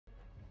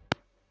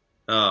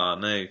Ah,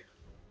 no.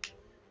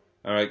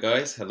 Alright,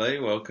 guys.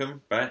 Hello,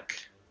 welcome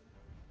back.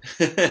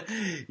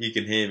 You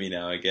can hear me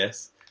now, I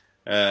guess.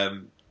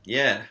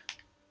 Yeah,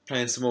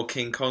 playing some more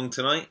King Kong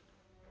tonight.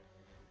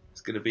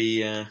 It's going to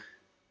be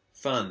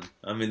fun.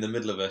 I'm in the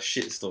middle of a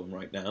shitstorm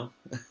right now.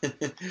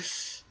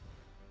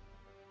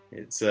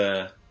 It's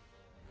 3:30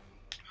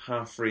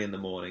 in the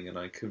morning and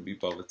I couldn't be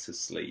bothered to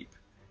sleep.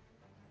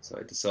 So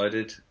I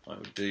decided I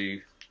would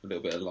do a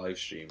little bit of live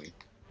streaming.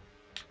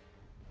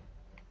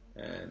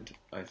 And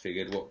I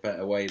figured what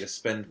better way to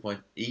spend my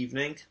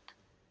evening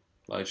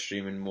live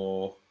streaming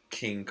more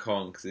King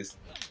Kong, because this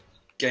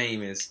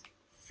game is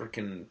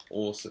freaking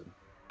awesome.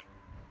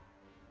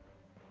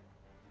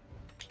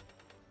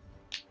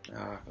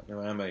 Ah, I've got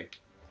no ammo.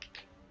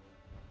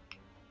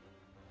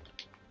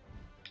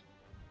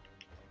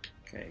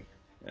 Okay.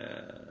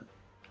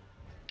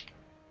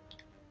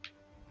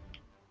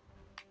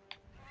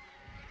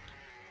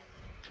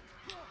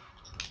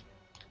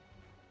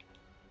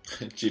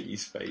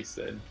 Jimmy's face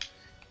then.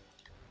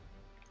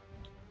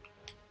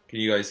 Can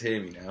you guys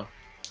hear me now?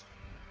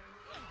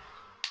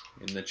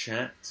 In the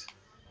chat?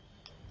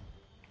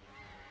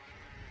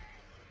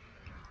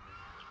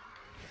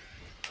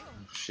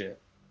 Oh,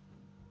 shit.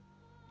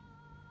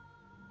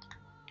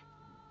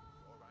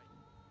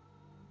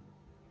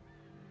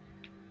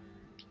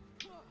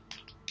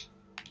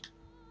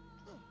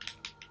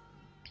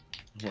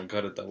 Oh my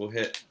god, a double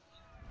hit.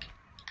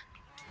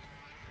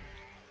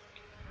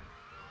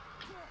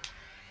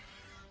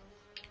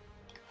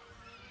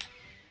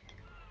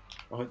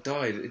 Oh, it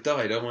died. It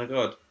died. Oh my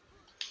god.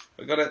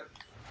 I got it.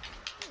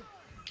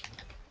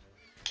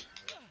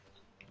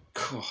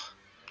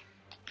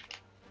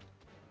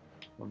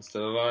 One's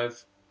still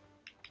alive.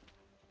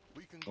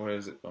 Where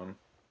is it gone?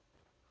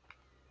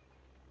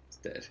 It's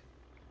dead.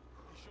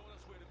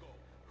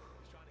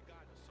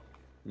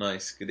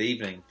 Nice. Good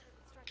evening.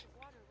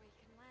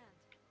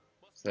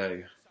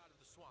 So,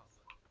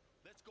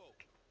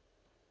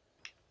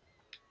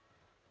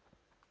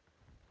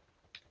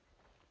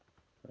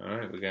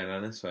 alright, we're going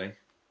down this way.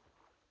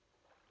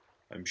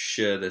 I'm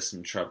sure there's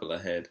some trouble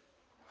ahead.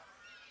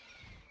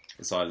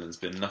 This island's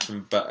been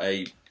nothing but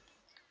a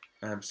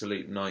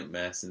absolute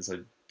nightmare since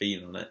I've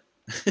been on it.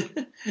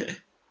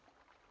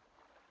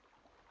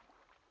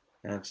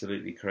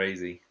 Absolutely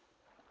crazy.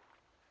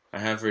 I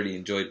have really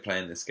enjoyed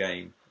playing this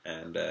game,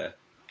 and I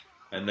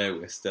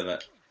know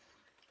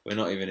we're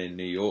not even in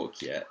New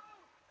York yet.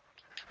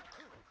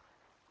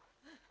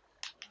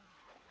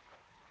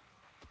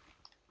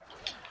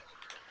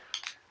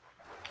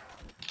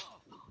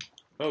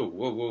 Oh,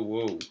 whoa, whoa,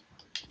 whoa.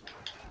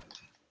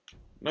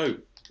 No.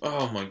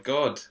 Oh my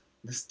god.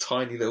 This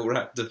tiny little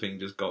raptor thing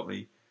just got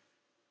me.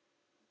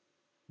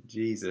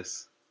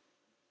 Jesus.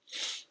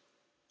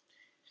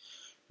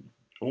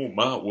 Oh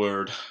my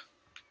word.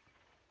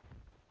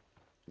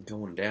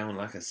 Going down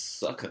like a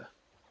sucker.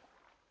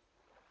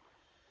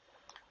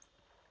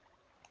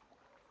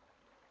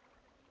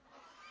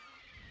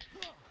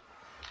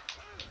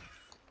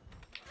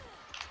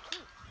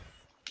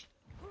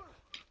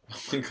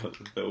 Oh my god,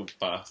 the little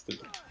bastard.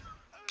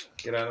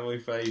 Get out of my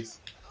face.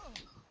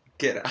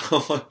 Get out.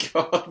 Oh my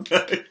god,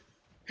 no.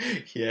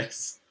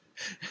 Yes.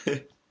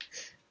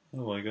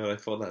 Oh my god, I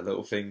thought that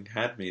little thing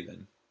had me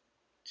then.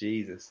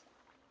 Jesus.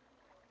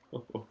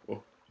 Oh, oh,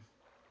 oh.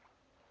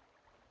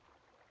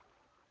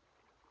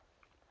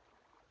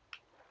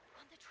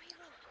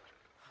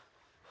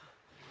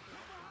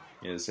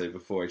 Yeah, so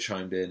before I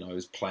chimed in, I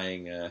was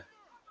playing,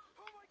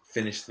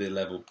 finished the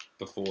level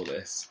before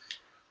this.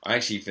 I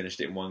actually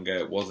finished it in one go.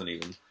 It wasn't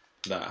even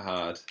that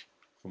hard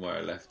from where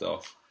I left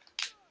off.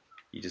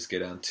 You just go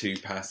down 2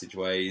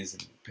 passageways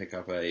and pick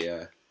up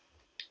a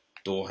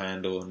door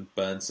handle and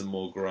burn some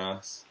more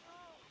grass.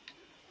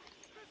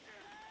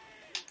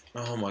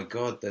 Oh my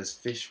god, there's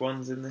fish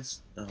ones in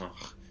this? Oh,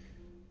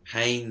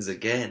 Haynes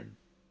again.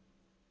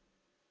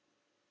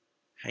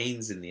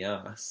 Haynes in the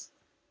arse.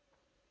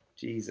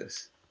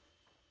 Jesus.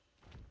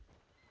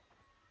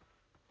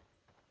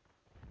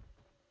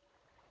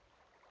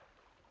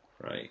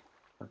 Right,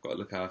 I've got to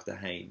look after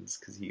Haynes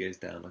because he goes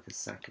down like a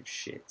sack of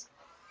shit.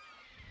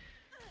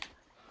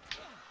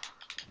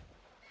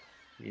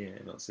 Yeah,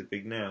 not so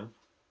big now.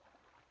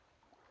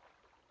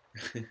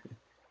 That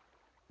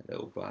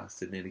little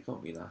bastard nearly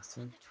got me last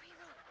time.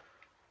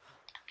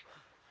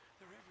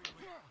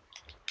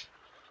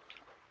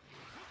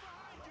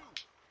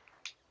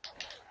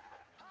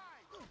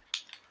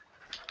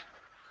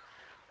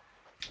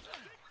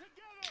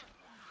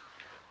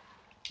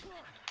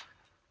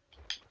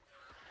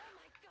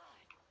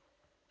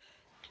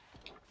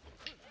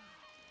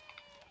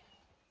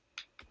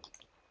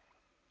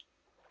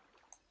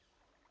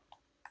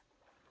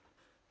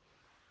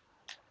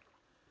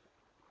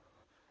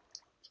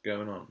 What's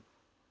going on?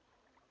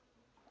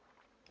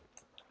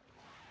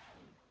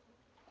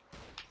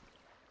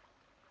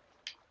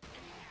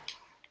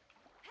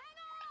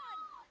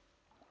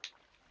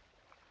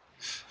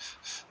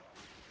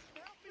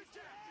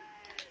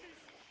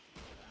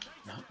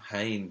 Not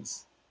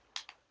Haynes.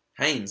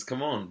 Haynes,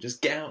 come on,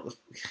 just get out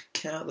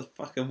the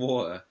fucking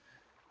water.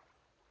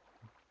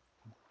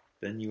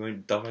 Then you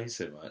won't die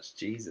so much.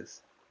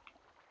 Jesus.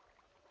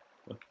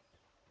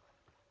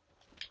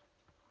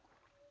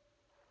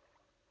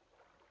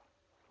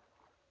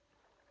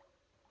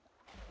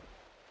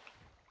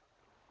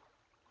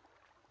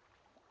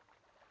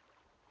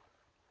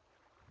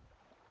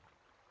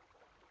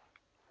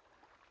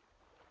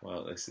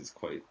 Well, this is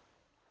quite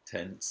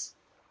tense.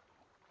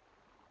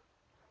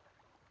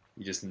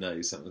 You just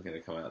know something's going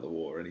to come out of the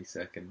water any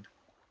second.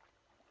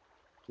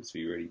 Just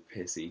be really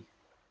pissy.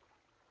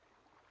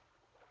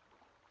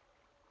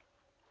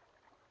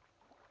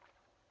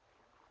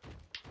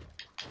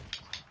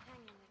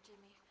 Hang in there,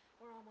 Jimmy.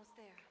 We're almost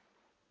there.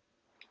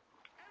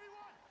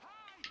 Everyone,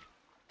 hide!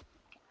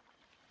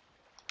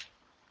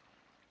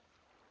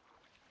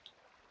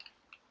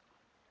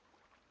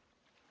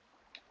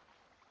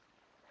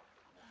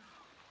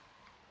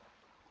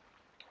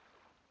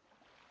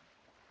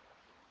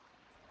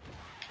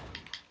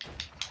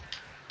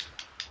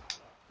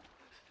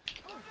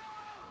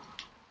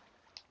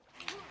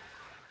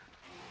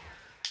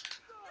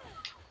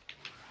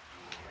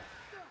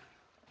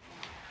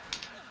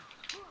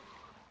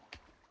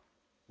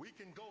 We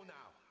can go now.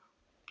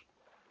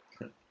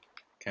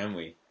 Can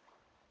we?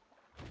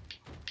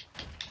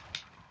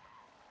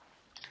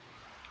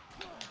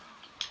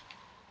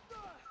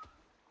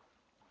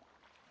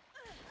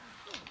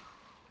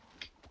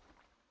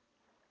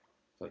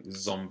 It's like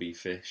zombie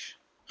fish.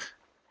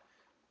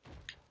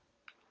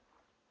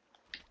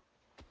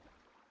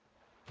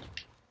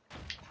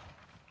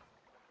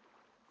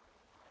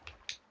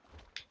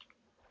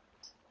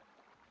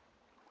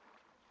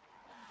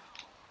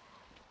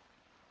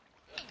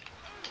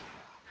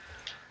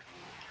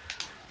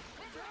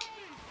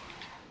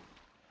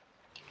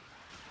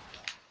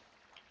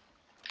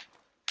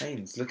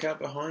 Haynes, look out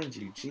behind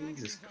you.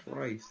 Jesus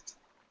Christ.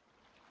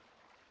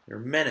 You're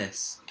a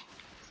menace.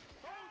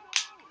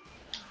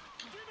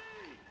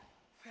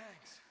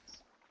 Thanks.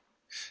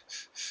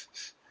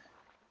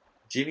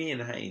 Jimmy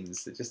and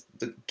Haynes, they just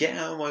get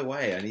out of my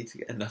way. I need to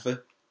get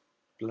another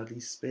bloody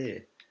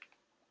spear.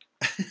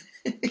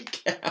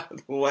 Get out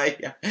of the way.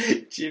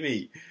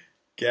 Jimmy,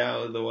 get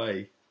out of the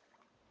way.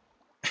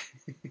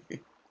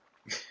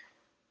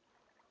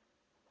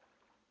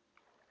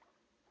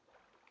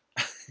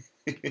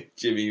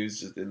 Jimmy was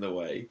just in the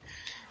way.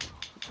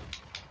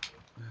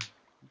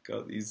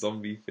 God, these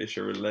zombie fish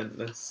are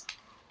relentless.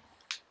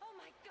 Oh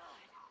my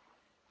God!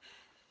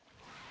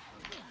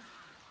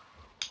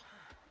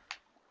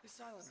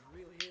 This island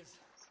really is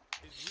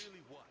Is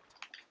really what?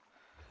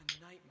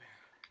 a nightmare.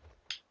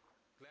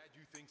 Glad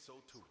you think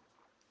so too.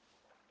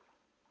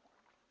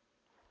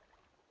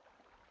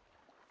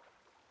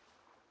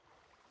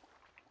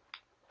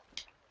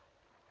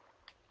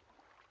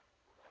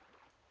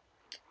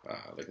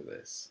 Ah, look at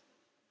this.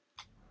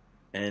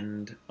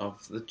 End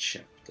of the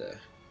chapter.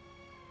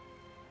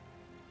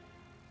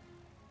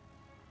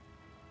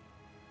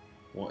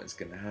 What is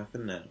going to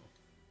happen now?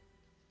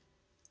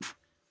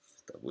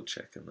 Just double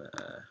checking that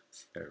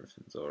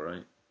everything's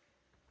alright.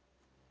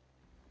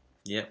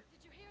 Yep,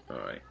 Did you hear that?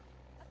 alright.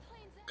 A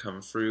plane's in.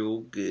 Come through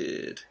all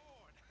good.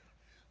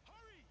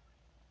 Hurry!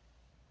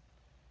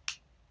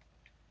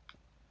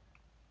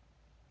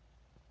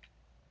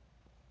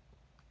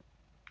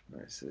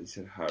 Right, so they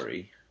said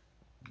hurry,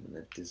 and then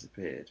they've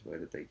disappeared. Where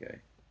did they go?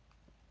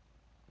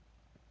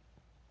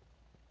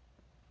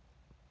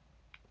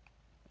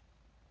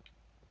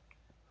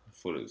 I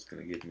thought it was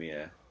going to give me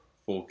a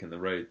fork in the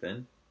road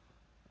then.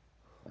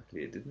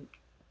 Luckily it didn't.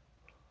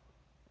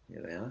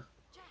 Here they are.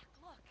 Jack,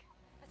 look!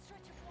 A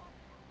stretch of water.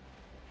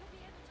 He'll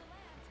be able to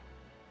land.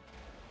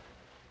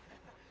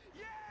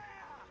 Yeah!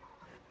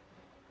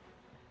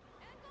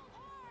 Angle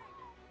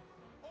hard!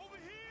 Over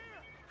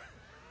here!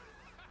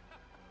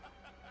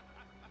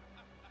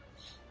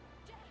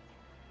 Jack,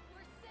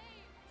 we're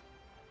saved!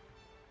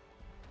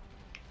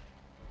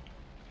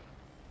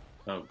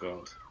 Oh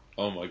god.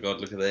 Oh my god,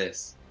 look at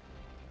this.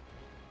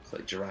 It's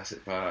like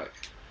Jurassic Park.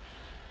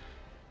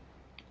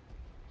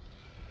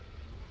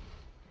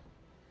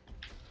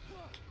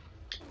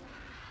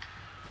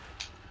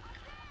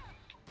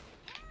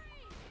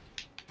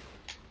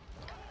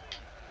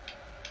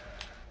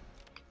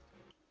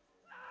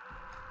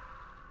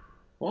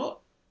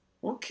 What?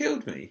 What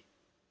killed me?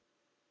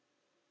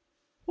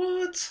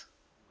 What?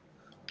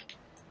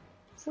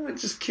 Something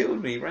just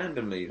killed me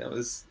randomly. That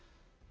was...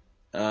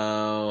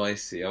 Oh, I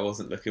see. I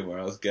wasn't looking where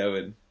I was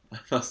going. I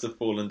must have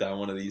fallen down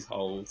one of these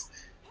holes.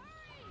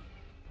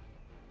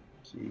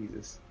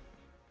 Jesus.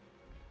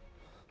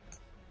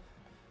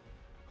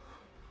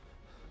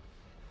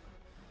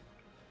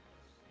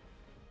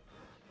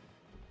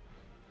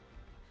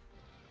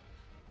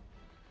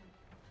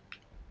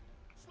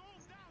 Slow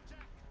down,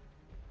 Jack!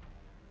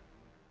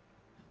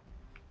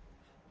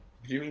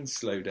 What do you mean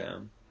slow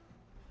down?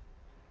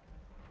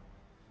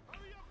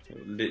 Hurry up, I'm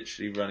Jimmy!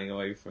 literally running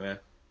away from her.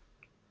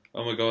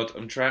 Oh my god,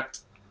 I'm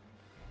trapped.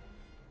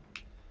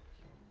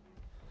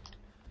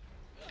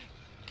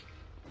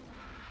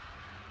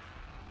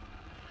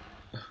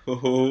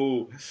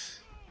 Oh,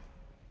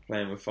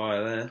 playing with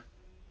fire there.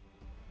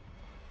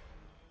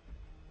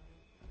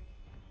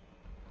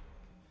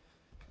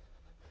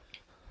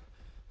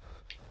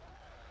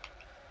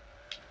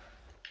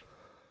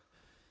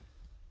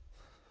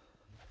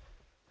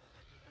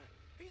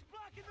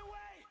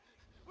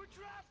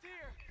 trapped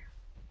here.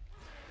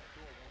 The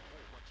door won't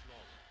hold much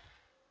longer.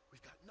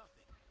 We've got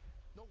nothing.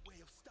 No way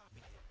of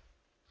stopping him.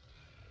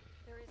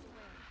 There is a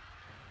way.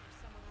 There's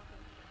someone out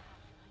there who can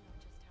help, and I know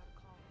just how to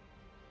call him.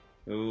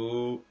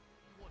 Oh,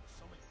 You want to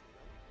summon him?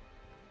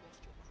 Have you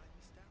lost your mind,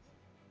 Miss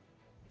Dallas?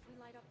 If we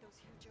light up those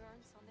huge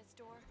urns on this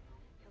door,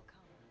 he'll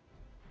come.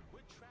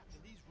 We're trapped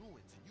in these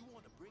ruins, and you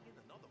want to bring in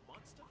another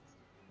monster?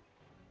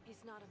 He's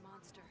not a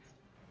monster.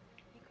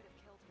 He could have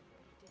killed me, but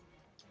he didn't.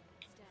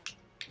 Instead,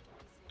 he saved my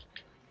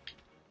life.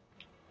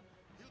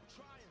 He'll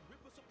try and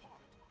rip us apart,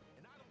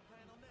 and I don't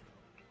plan on letting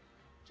him.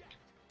 Jack,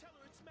 tell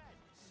her it's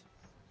madness.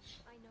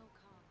 I know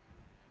Kong.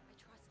 I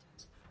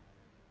trust him.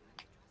 You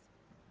have to trust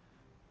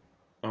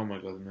me. oh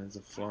my god, and there's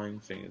a flying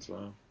thing as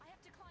well. I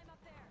have to climb up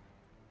there.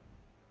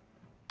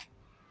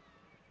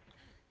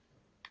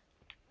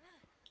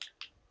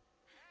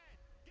 Ed,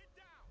 get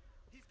down.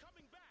 He's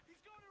coming back.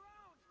 He's going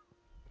around.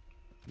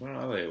 Where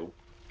are they all?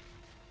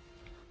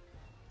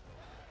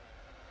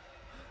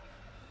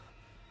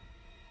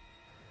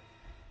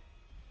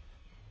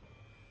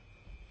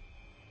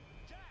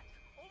 Jack,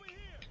 over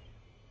here.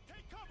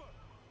 Take cover.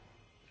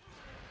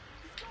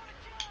 He's going to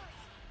kill us.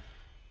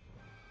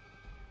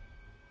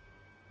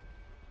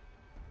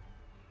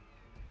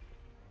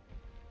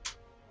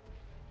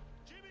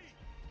 Jimmy,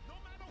 no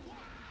matter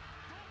what,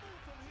 don't move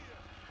from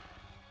here.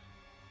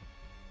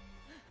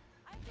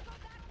 I have to go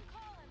back and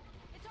call him.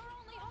 It's our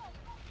only hope.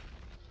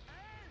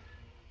 Ed,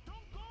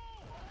 don't go.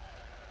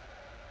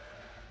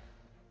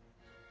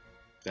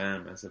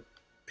 Damn, that's a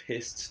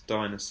pissed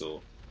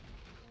dinosaur.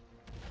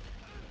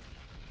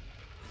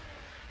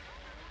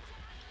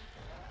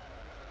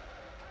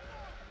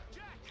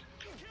 Jack,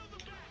 kill the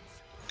bats.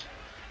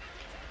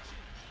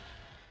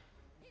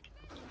 That'll get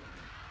his attention.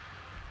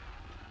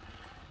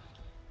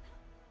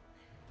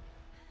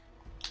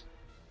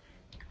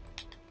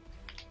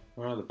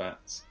 Where are the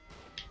bats?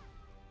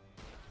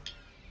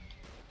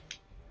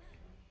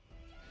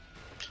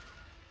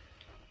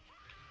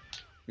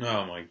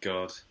 Oh my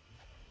god.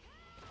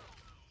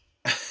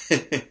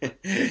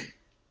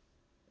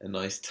 A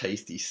nice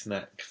tasty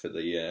snack for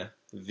the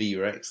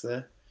V-Rex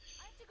there.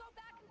 I have to go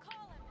back and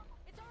call him.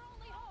 It's our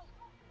only hope.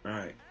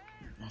 Alright,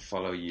 I'll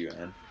follow you,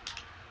 Anne.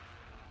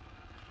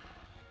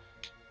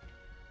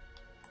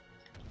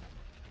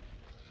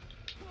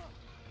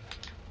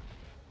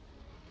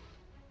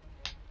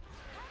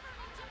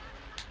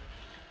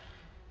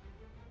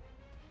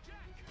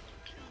 Jack,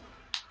 kill the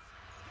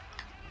bats.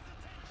 That'll get his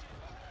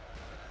attention.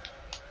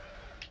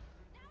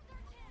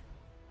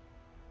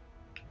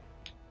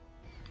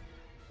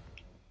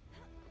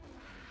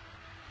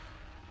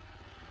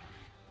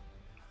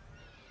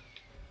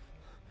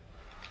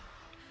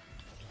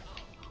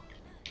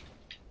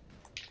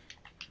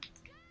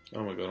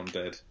 Oh my god, I'm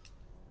dead.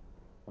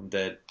 I'm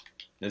dead.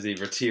 There's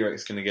either a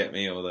T-Rex gonna get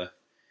me or the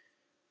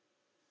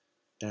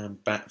damn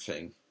bat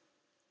thing.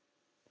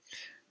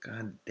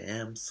 God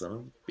damn son of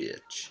a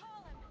bitch.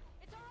 Call him.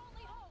 It's our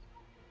only hope.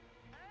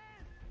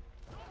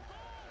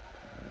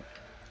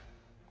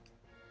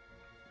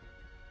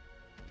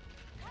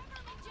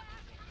 Cover me,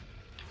 Jack.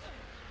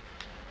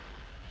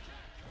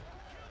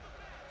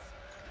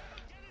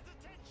 That'll get his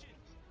attention.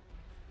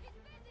 He's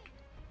busy.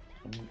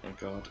 Oh my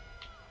god.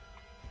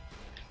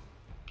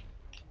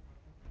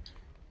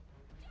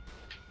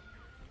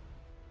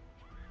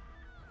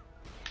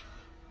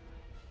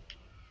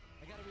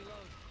 I gotta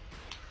reload.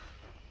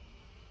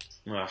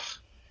 Ugh.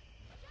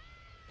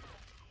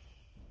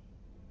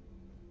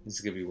 This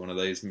is gonna be one of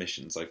those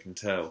missions, I can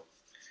tell.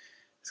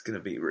 It's gonna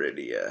be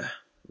really,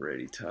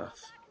 really tough.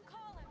 Back and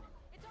call him.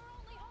 It's our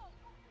only hope.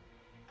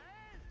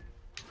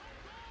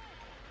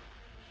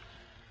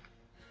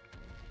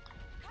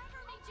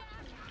 Cover me,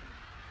 Jack.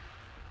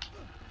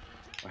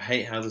 I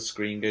hate how the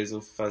screen goes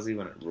all fuzzy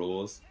when it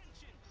roars.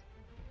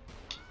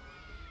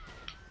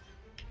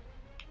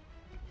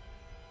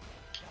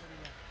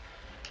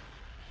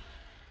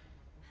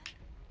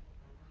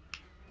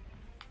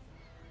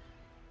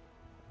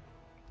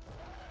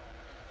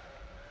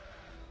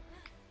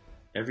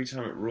 Every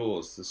time it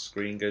roars, the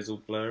screen goes all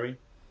blurry.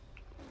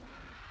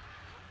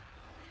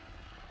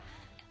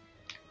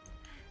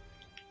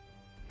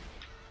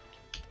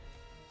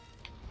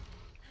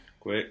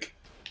 Quick.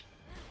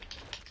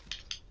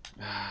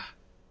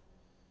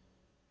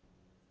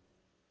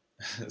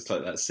 It's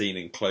like that scene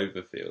in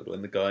Cloverfield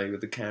when the guy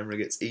with the camera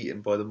gets eaten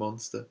by the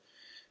monster.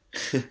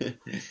 Call him.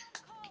 It's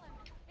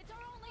our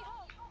only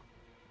hope.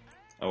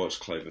 I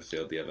watched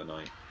Cloverfield the other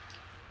night.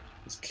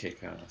 It's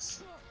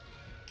kick-ass.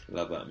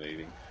 Love that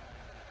movie.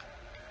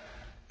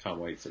 Can't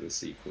wait for the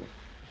sequel.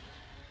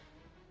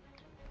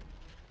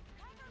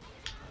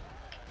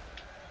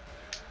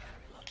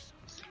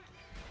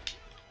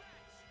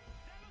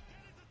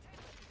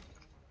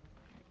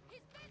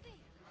 He's busy.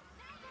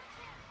 Now's our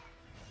chance.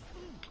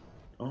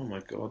 Oh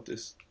my god,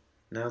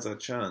 now's our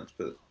chance,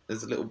 but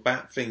there's a little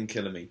bat thing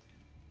killing me.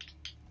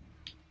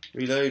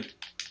 Reload.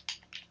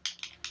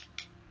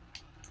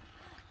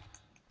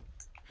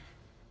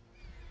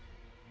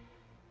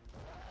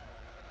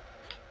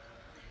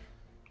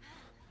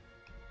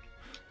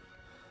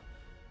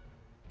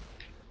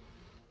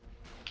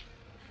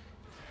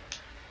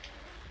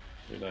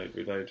 Reload,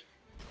 reload.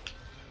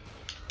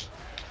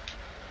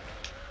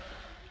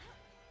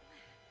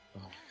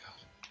 Oh my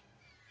god.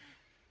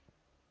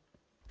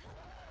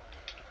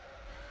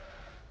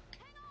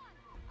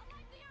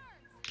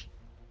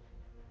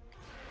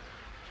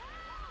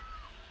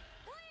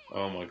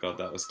 Oh my god,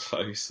 that was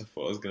close. I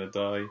thought I was gonna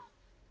die.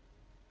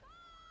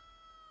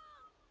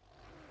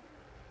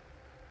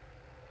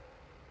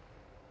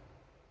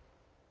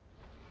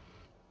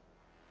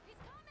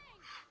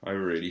 I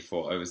really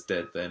thought I was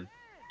dead then.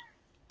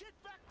 Get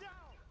back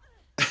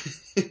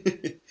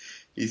down!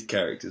 These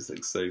characters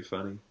look so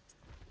funny.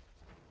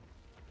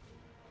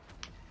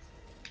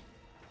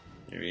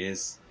 Here he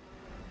is.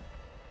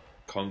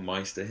 Kong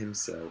Meister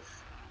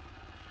himself.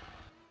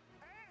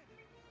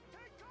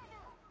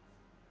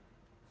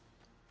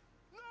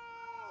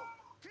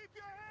 Take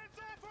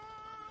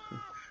cover!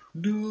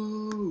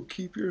 No!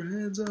 Keep your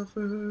hands off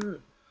her! No! Keep your hands off her!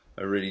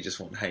 I really just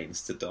want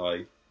Haynes to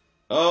die.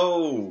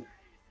 Oh!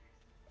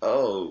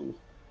 Oh!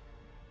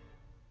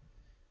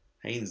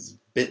 Haynes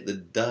bit the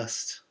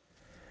dust.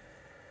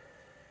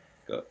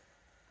 Got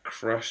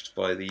crushed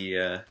by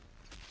the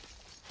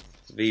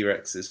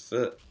V-Rex's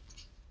foot.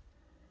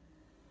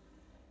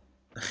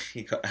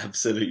 He got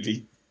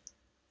absolutely,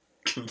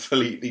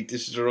 completely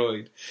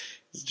destroyed.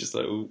 It's just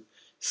like all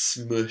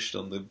smushed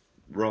on the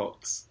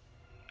rocks.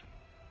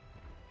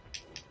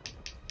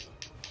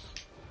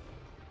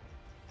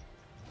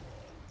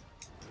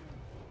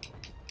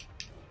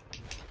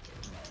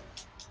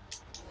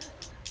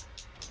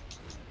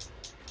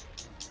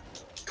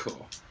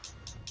 Cool.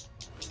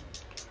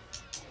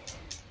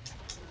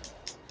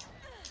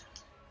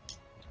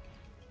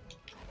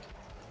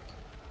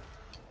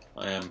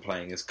 I am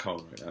playing as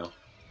Kong right now.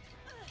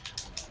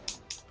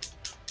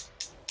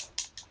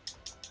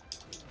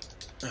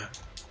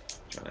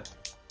 Trying to...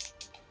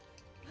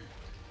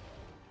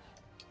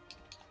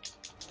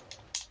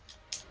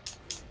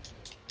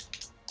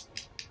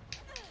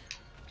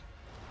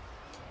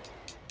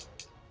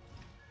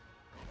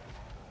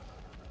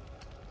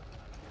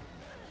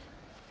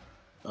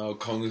 Oh,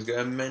 Kong's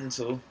going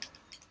mental.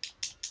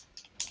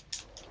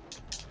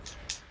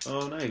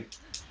 Oh no.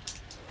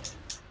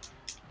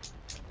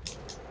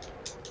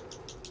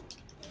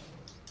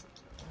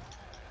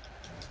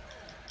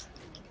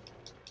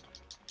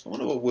 I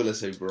wonder what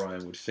Willis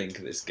O'Brien would think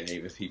of this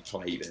game if he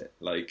played it.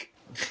 Like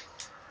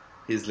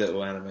his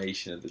little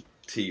animation of the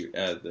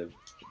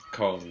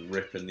Kong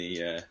ripping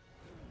the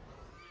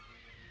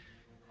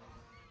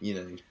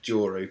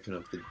jaw open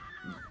of the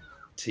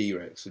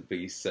T-Rex would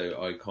be so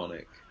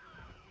iconic.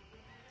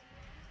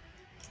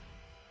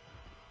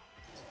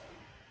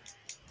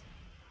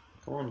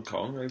 Come on,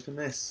 Kong, open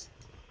this.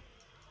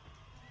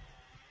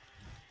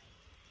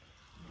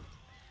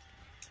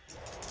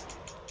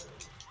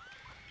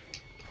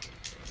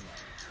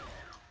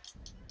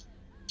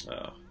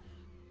 Oh.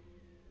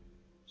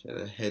 She had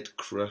her head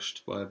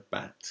crushed by a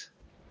bat.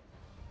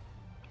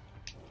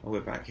 Oh,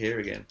 we're back here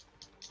again.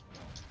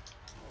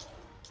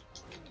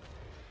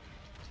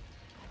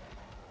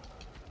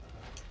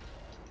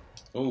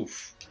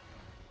 Oof.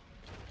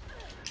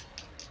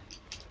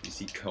 You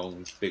see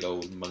Kong's big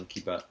old monkey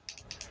butt.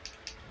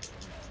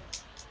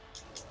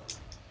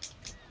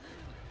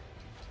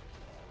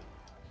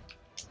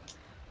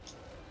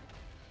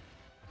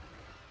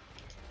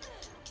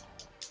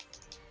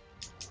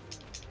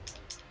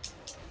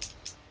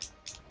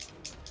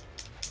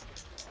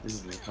 This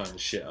is the kind of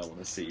shit I want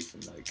to see from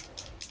like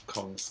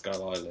Kong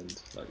Skull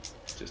Island, like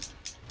just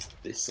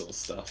this sort of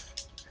stuff.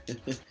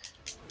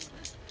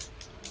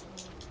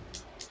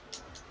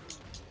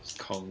 Just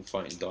Kong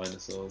fighting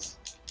dinosaurs.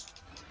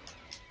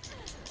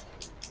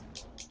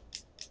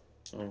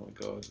 Oh my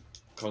god,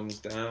 Kong's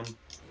down.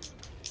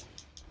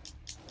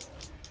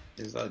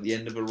 Is that the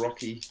end of a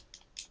Rocky?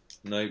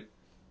 Nope.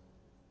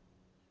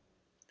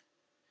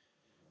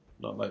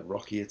 Not like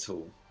Rocky at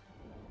all.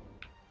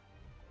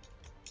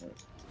 No.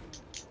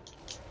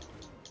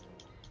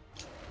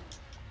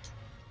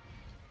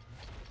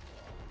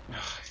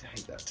 Oh, I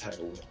hate that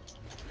tail whip.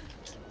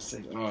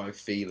 Oh, I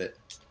feel it.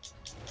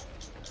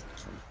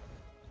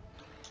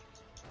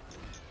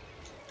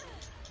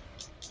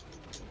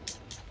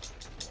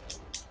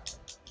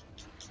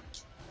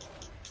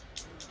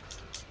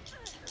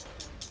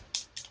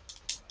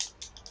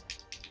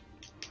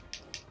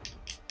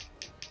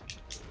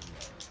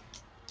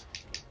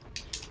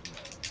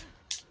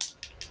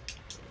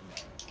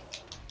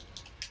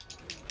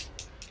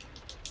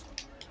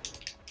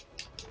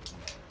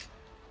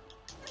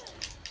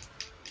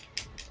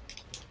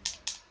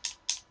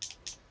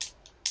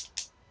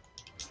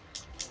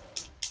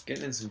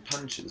 Getting in some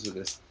punches with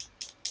this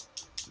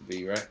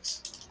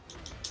V-Rex.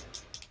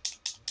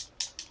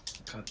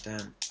 God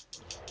damn.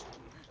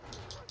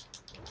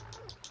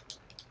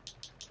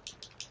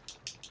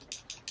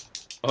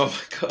 Oh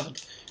my god.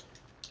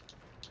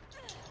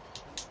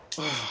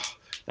 Oh,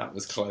 that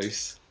was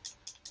close.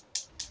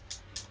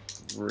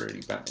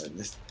 Really battling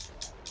this.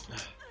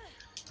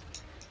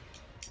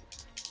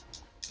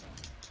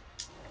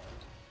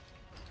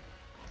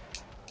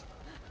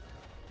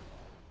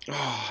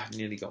 Oh, I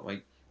nearly got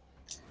my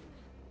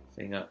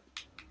thing up.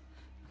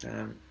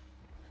 Damn.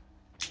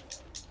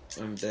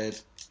 I'm dead.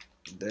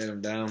 I'm dead,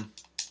 I'm down.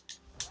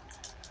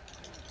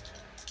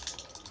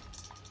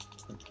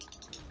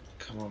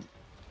 Come on.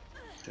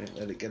 Don't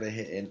let it get a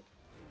hit in.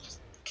 Just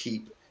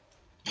keep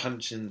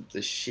punching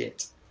the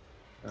shit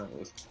out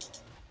of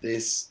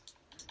this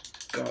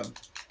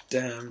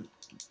goddamn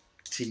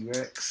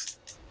T-Rex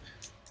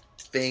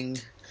thing.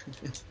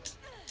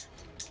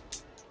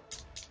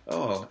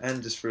 Oh,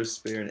 and just threw a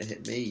spear and it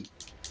hit me.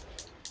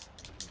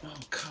 Oh,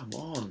 come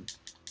on.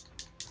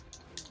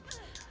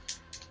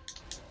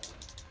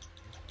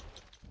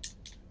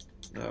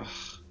 Ugh.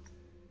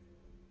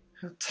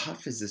 How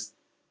tough is this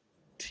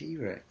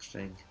T-Rex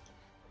thing?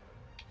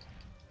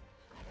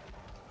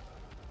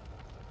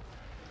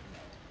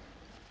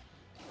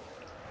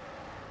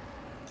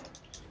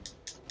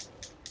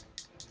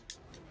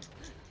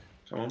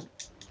 Come on.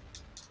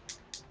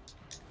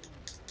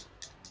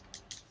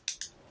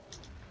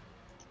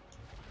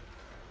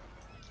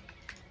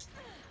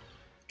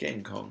 Get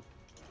in, Kong.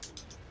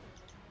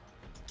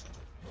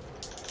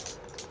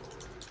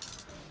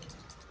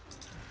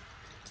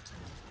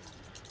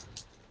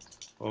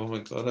 Oh my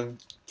god, I'm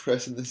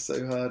pressing this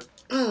so hard.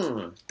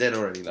 Dead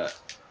already, that.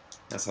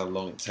 That's how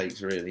long it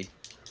takes, really.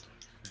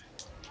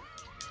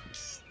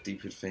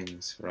 Stupid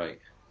things. Right.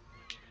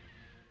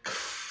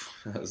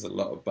 That was a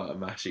lot of butter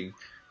mashing.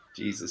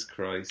 Jesus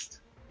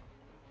Christ.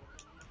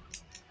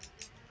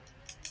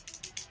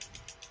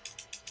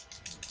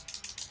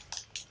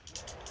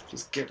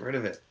 Just get rid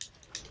of it.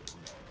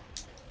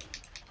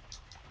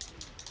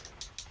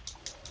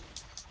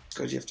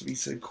 God, you have to be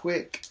so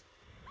quick.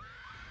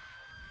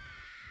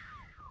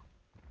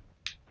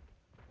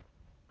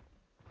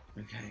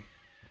 Okay,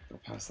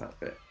 got past that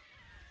bit.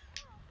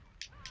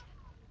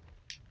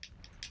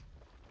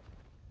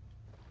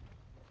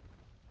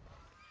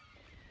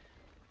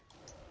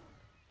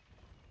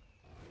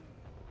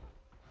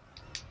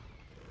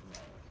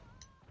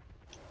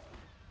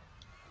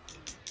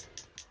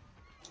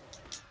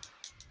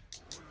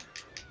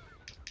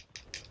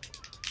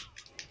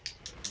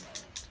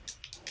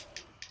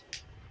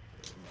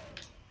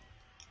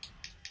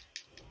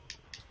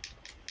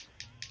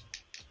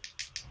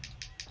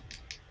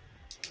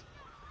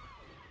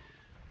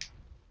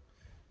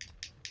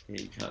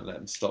 Yeah, you can't let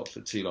them stop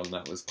for too long,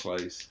 that was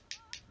close.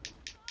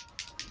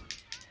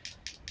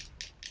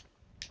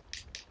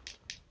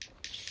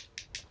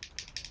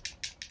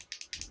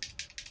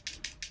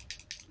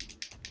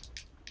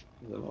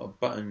 There's a lot of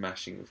button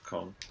mashing with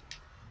Kong.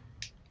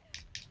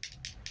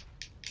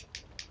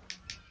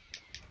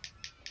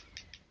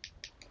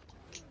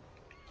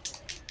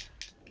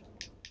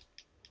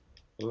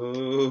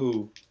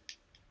 Oh,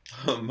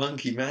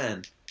 monkey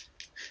man.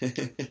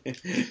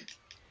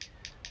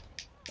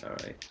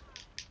 Alright.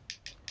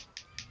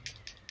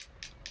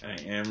 I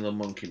am the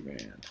monkey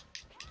man.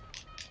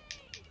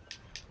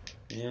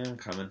 Yeah, I'm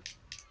coming.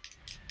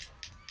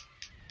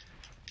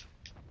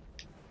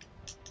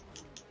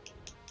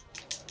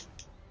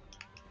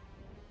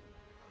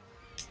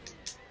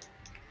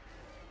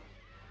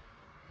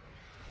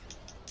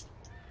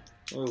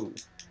 Oh.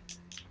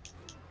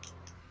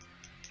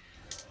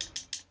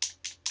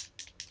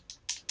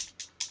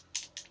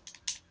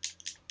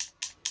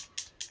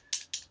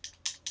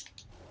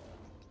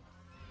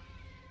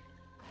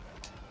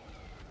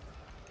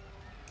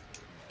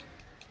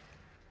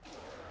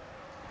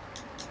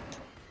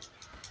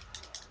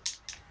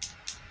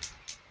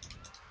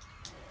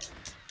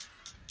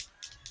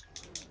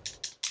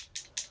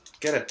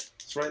 Get it.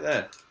 It's right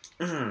there.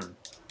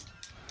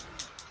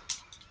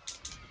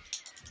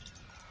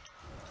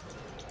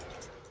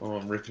 Oh,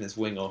 I'm ripping his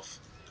wing off.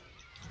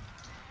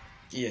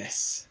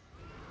 Yes.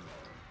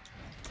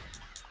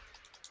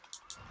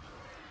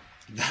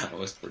 That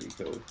was pretty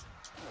cool.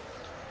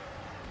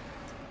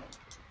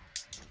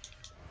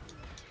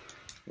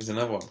 There's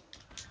another one.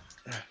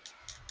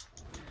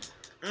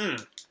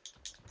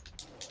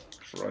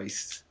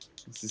 Christ.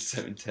 This is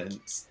so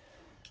intense.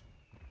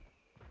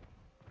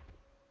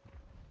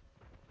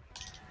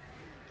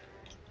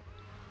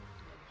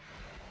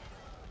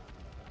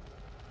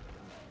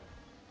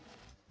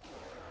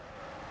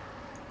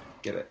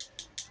 Get it.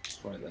 It's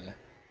right there.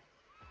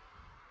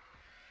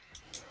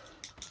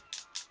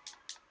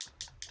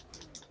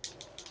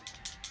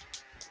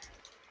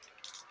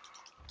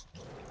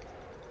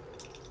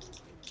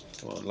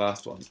 Come on,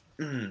 last one.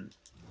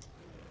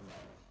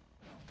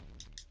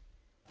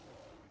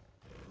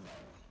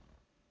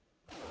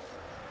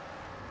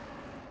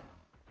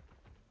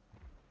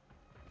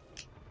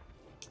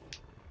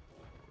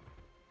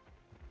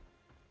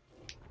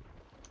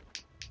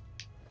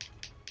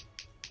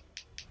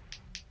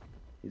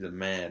 He's a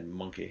mad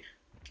monkey.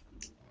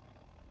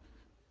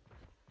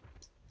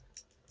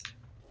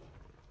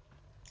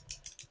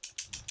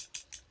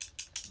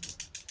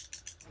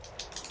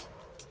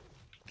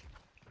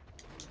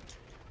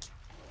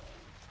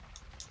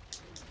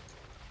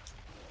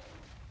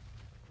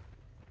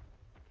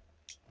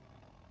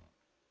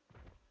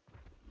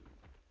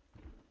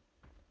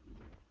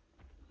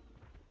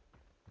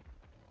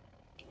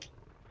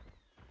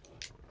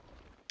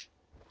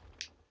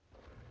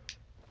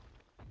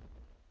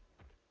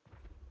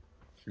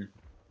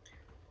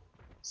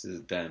 This is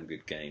a damn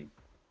good game,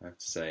 I have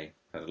to say.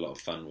 Had a lot of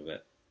fun with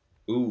it.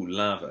 Ooh,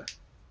 lava.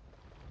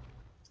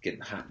 It's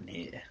getting hot in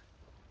here.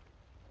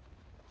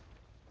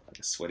 Like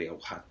a sweaty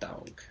old hot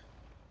dog.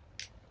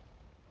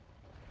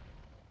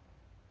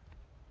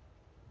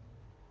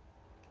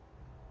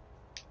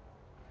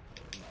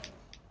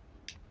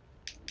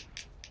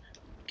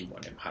 Give me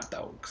one of them hot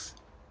dogs.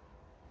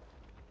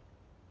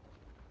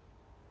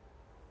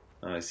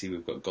 I see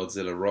we've got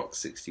Godzilla Rock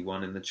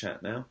 61 in the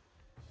chat now.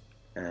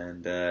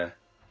 And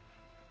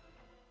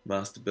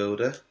Master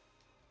Builder.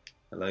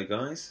 Hello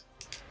guys.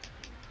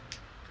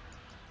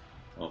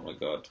 Oh my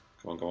god.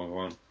 Come on, come on, come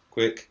on.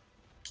 Quick.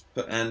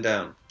 Put Ann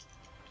down.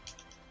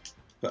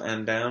 Put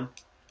Ann down.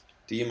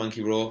 Do your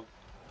monkey roar.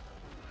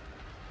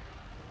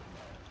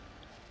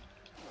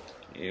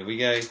 Here we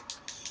go.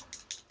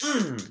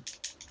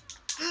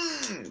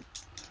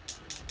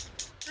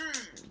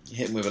 You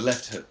hit him with a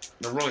left hook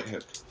and a right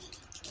hook.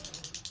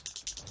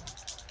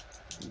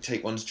 You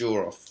take one's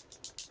jaw off.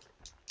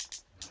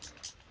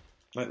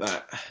 Like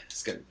that.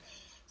 Let's go.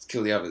 Let's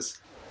kill the others.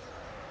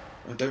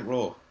 Oh, don't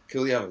roar.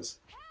 Kill the others.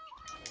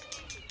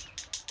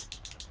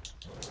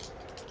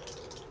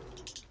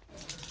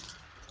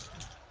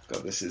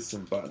 God, this is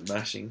some button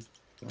mashing.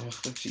 Oh,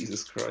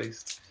 Jesus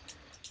Christ.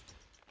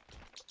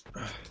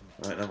 Right,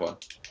 another one.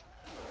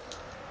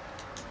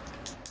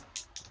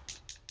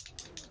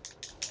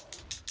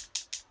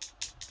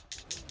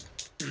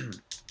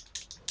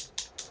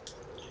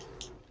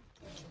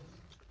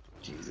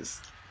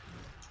 Jesus.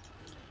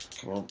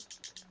 Come on.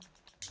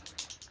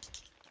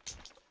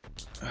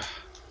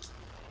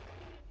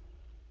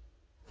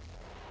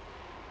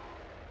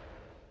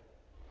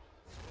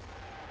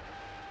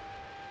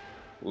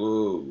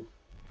 Whoa.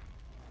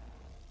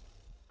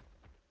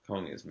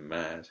 Kong is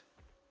mad.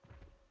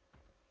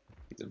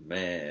 He's a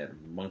mad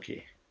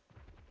monkey.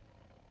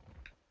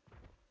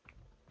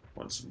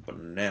 Want some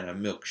banana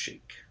milkshake.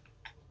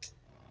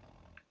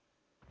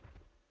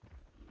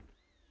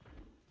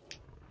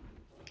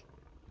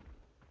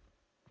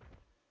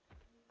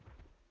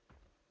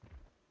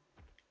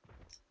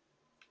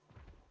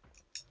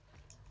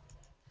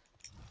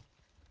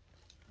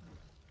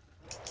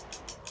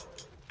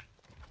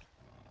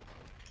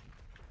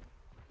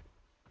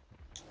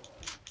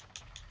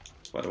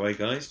 By the way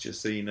guys,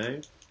 just so you know,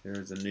 there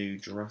is a new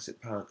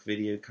Jurassic Park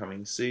video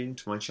coming soon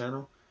to my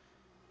channel.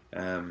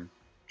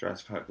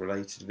 Jurassic Park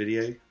related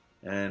video.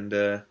 And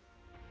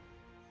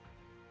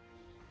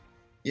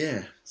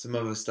yeah, some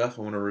other stuff.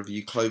 I want to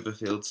review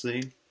Cloverfield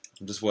soon.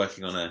 I'm just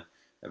working on a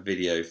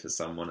video for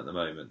someone at the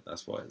moment.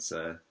 That's why it's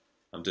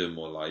I'm doing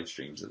more live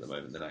streams at the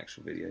moment than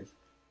actual videos.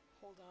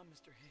 Hold on,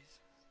 Mr. Hayes.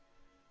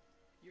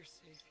 You're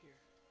safe here.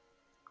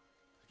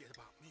 Forget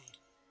about me.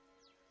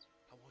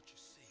 I want you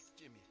safe,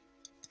 Jimmy.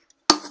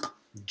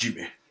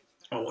 Jimmy,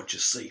 I want you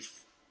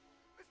safe.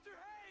 Mr.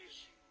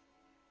 Hayes!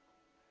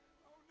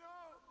 Oh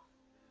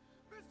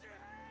no! Mr.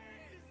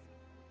 Hayes!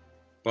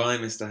 Bye,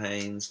 Mr.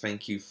 Haynes.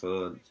 Thank you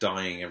for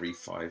dying every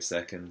 5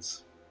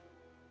 seconds.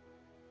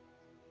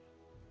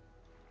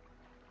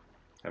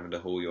 Having to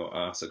haul your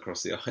ass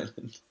across the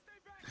island.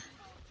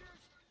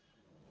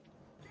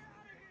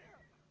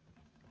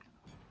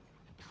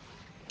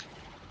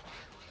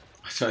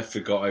 I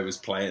forgot I was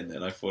playing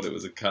then. I thought it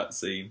was a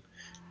cutscene.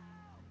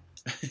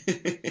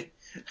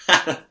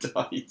 I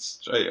died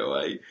straight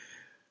away.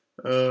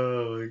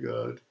 Oh my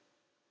god.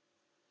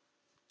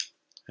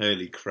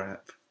 Holy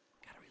crap.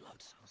 Gotta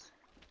reload some.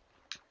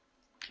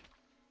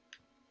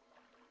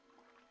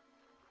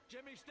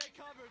 Jimmy, stay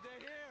covered. They're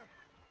here.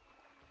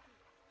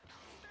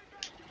 Stay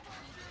back, you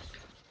vultures!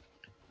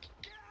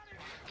 Get out of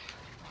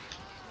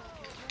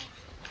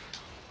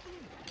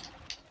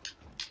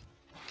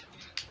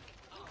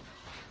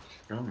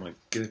here! Oh my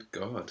good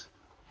god.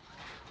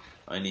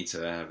 I need to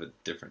have a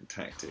different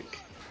tactic.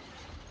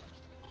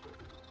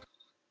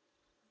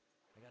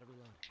 I gotta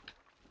reload.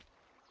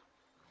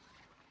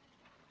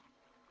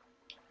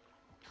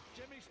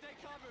 Jimmy, stay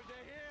covered.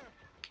 They're here.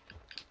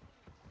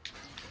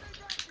 Stay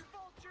back, you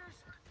vultures!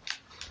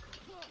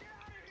 Get out of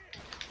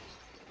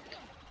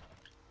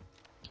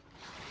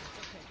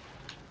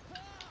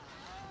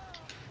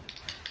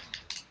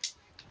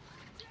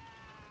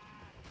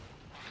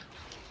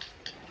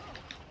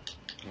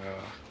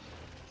here!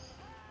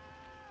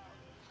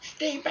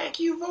 Stay back,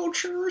 you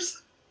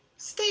vultures!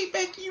 Stay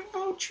back, you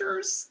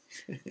vultures!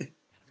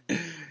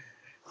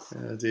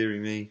 Oh, dearie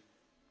me.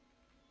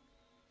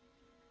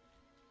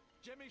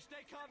 Jimmy,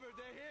 stay covered.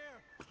 They're here.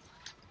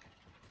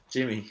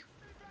 Jimmy.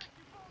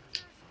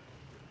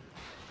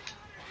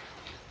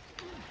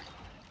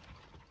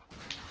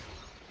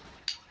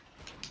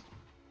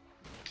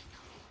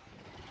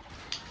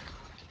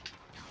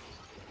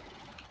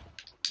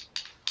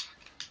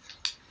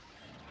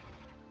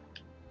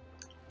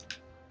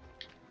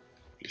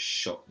 Just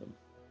shot them.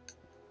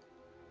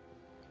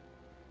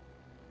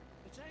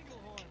 It's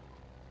Englehorn.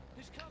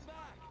 He's come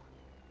back.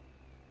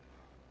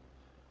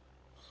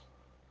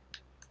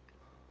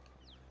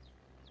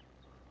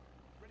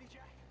 Ready,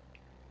 Jack?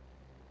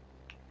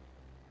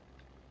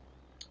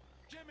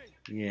 Jimmy,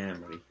 Yeah,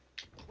 I'm ready.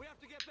 we have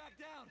to get back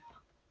down.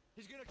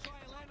 He's gonna try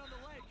and land on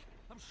the lake.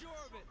 I'm sure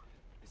of it.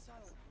 This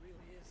island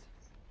really is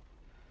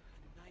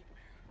a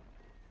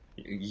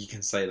nightmare. You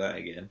can say that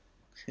again.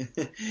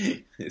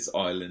 This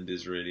island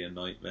is really a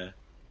nightmare.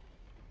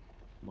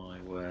 My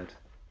word.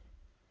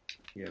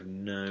 You have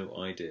no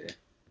idea.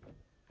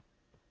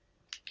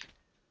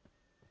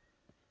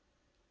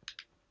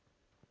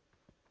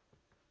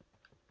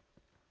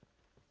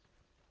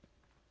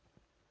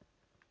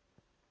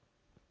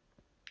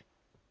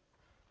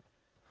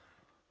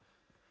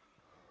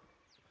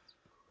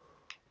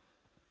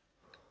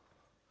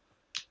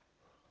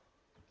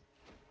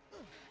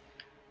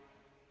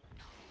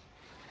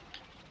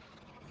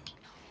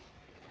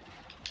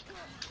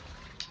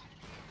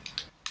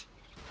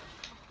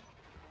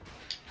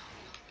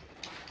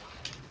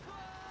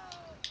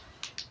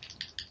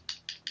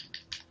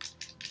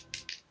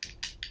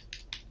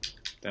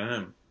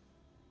 Damn.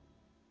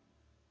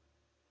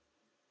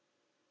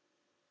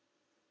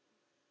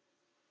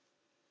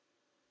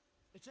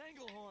 It's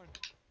Englehorn.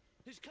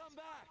 He's come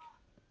back.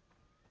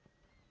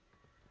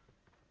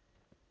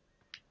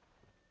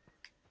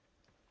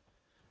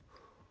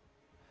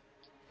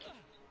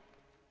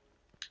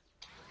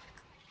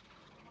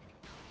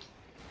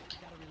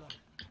 Gotta reload.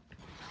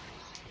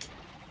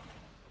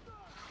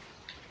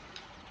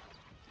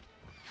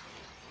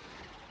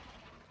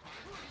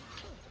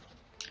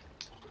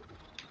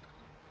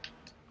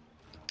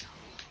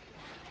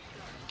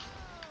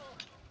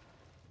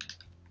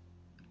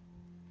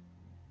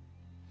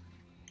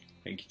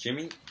 Thank you,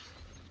 Jimmy.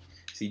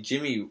 See,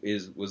 Jimmy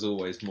was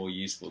always more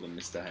useful than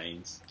Mr.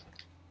 Haynes.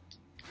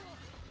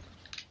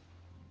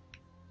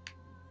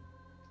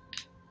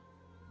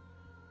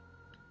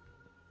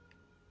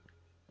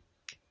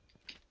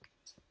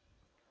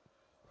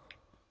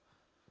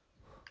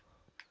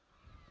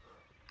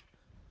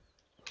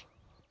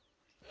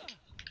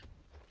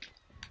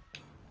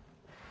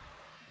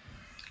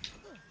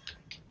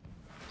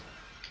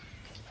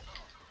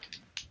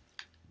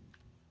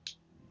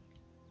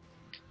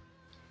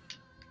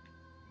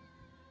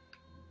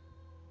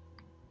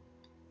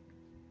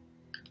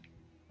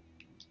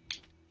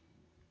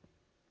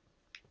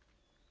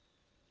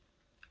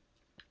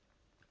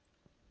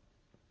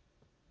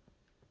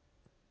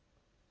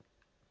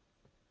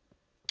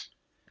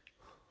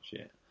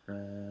 Shit.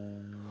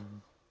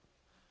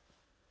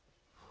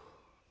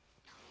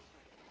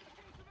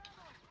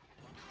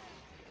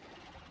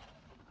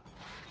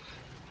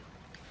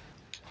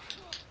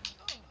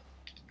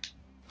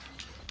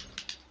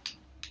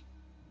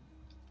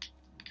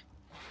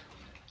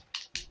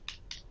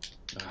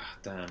 Ah,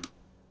 damn.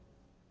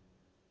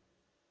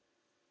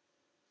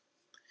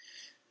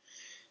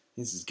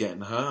 This is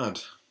getting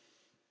hard.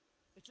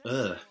 It's Ugh.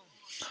 Englehorn.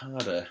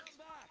 Harder. Come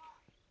back.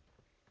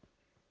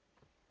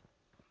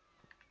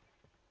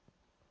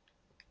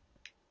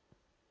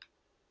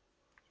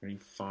 Is there any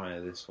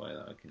fire this way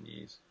that I can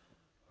use?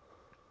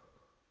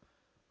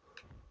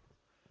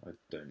 I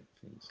don't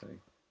think so.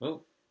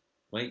 Oh,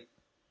 wait.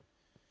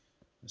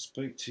 I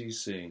spoke too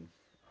soon.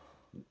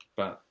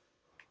 But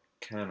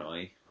can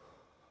I?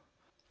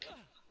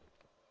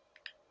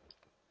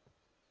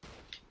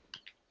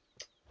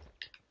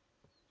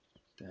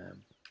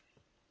 Damn.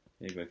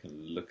 Maybe I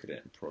can look at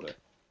it and prod it.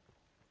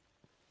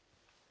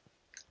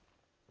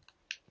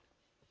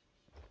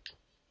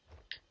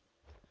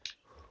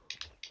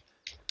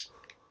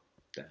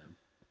 Damn.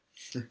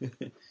 Yeah.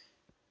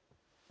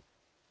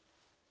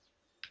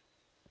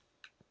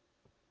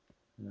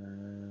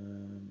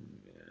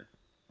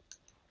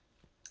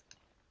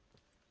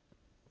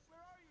 Where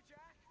are you,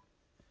 Jack?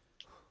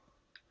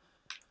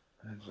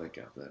 How did I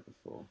get up there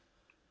before?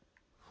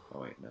 Oh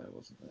wait, no, it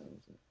wasn't there,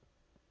 was it?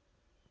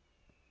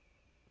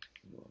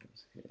 It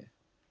was here.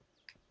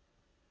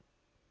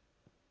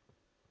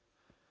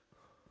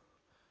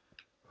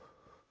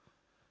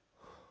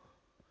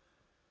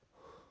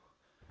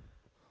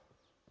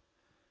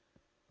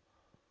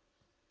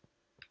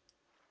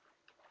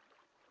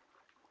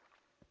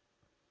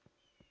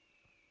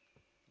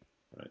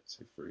 Right,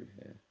 so through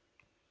here.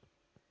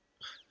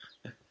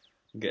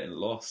 I'm getting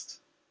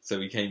lost. So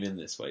we came in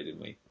this way,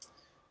 didn't we?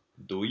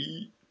 Doi.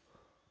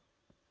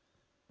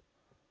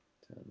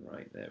 Turn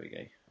right, there we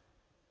go.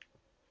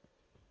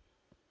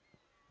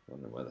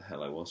 Wonder where the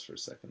hell I was for a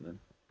second then.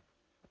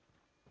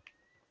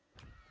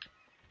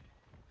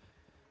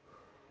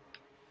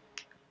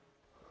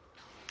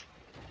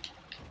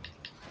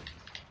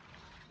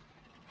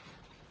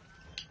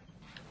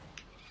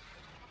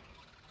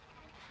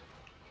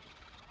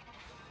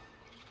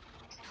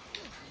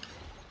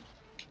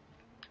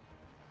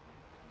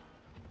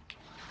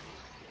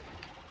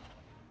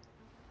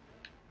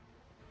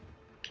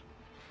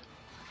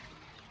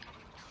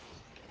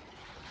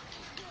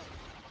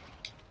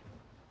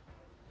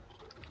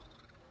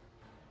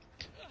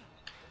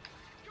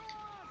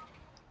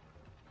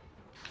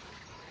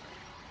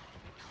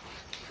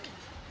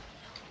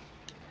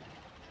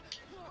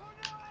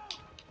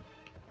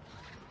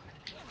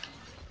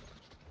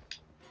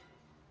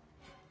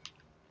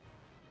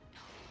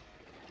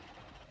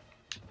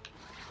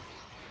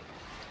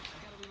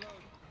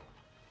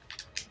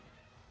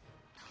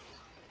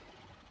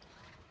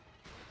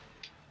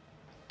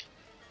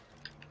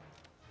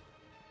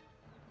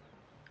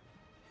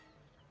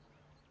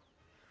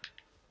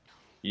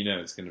 You know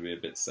it's going to be a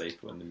bit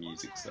safer when the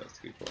music starts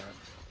to be quiet.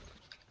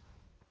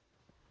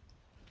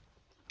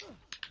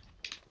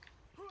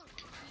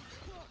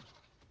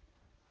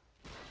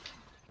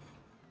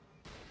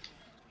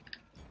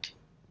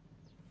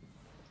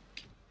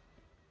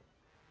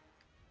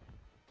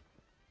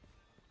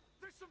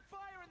 There's some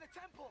fire in the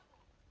temple.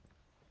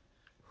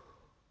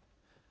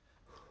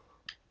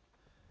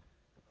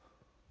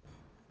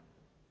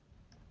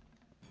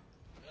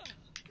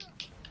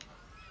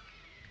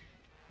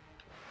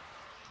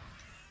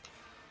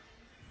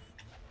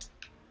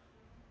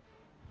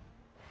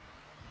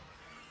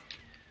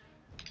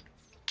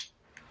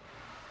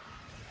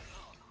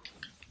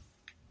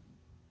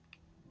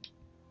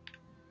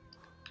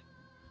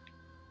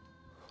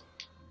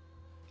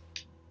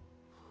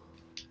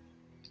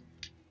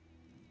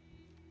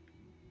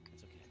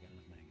 It's okay, I got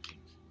enough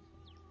magazines.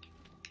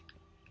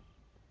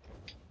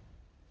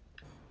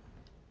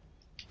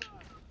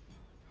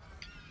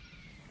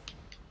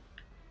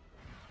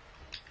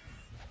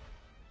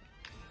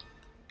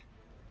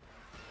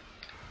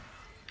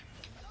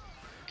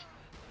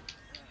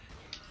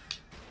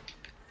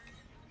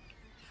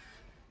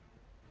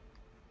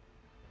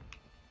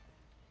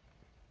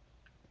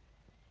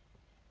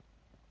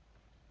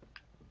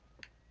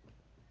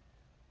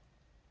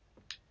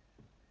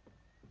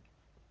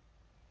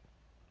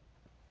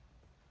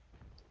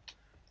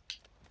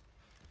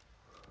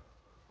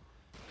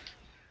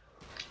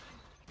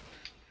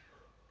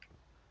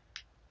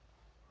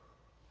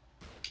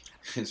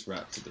 This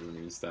raptor doesn't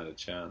even stand a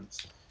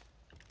chance.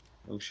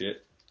 Oh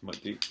shit,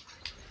 might do.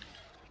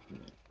 No.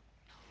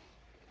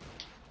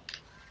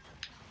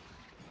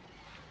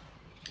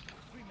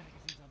 3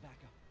 magazines on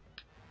backup.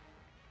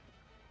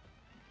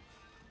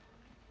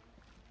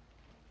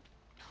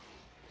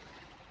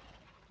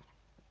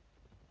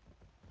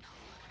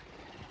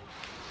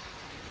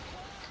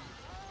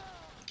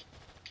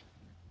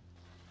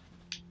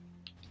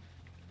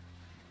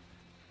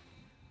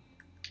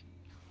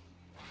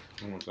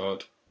 Oh my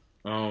god.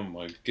 Oh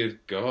my good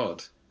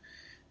god.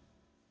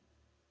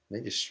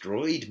 They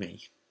destroyed me.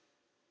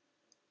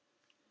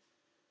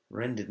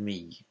 Rendered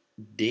me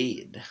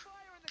dead.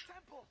 Fire in the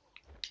temple.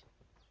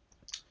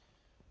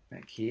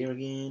 Back here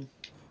again.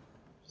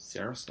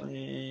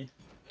 Seriously?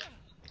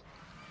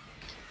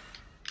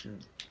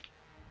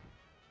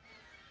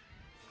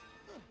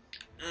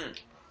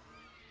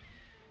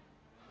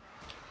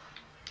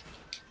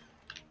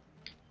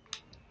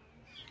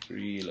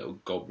 Three little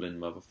goblin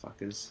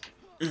motherfuckers.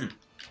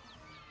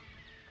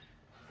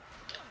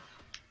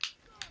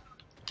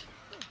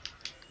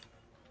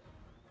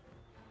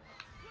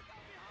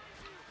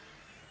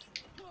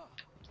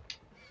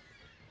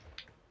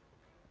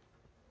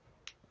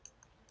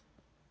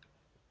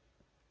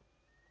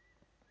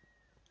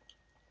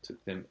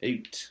 Took them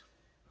out.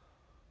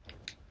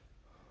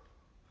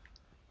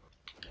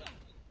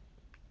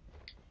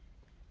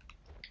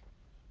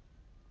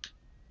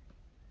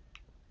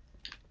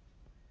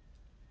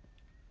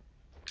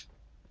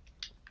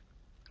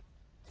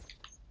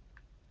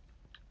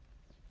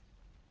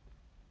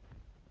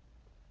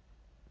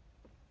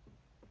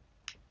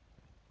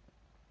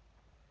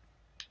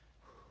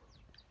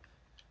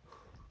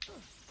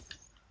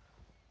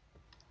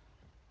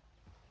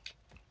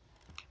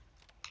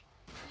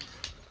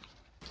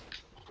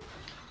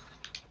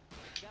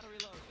 Gotta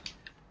reload.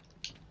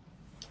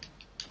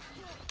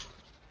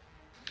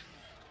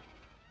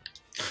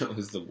 That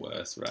was the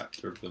worst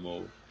raptor of them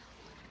all.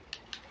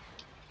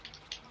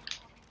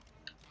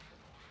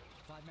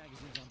 5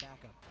 magazines on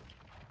backup.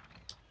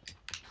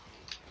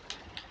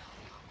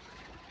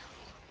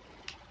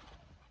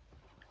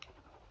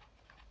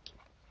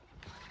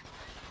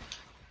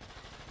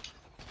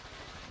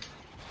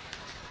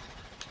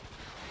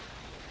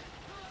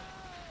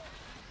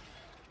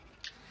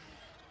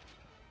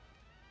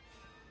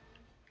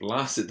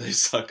 Blasted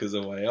those suckers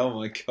away. Oh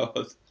my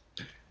god.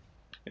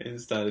 They didn't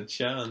stand a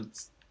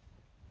chance.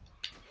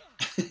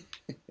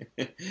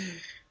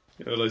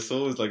 All I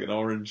saw was like an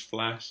orange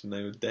flash and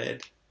they were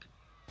dead.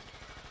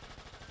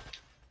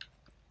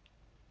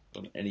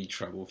 Got any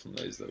trouble from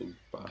those little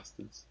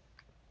bastards.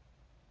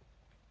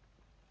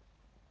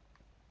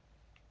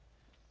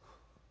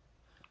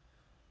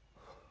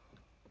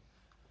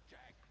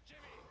 Jack, Jimmy.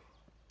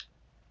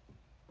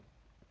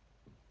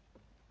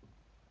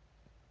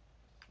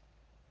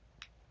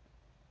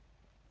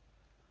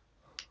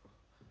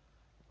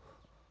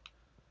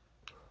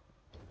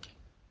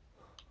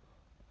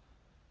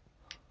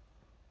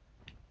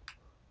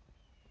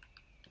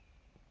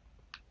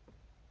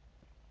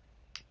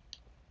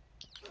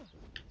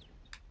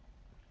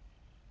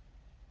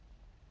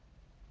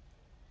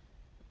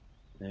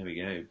 There we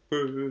go.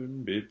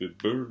 Burn, baby,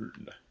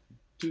 burn.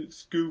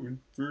 Disco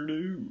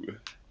Inferno.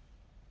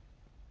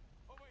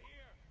 Over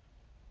here.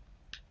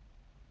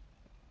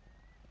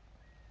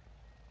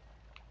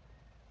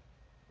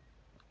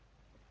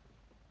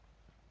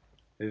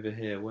 Over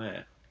here,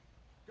 where?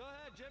 Go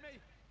ahead,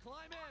 Jimmy.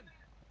 Climb in.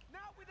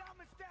 Not without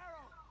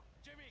Mistero.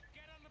 Jimmy,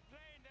 get on the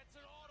plane. That's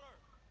an order.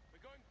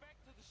 We're going back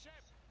to the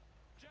ship.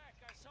 Jack,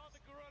 I saw the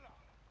gorilla.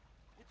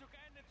 He took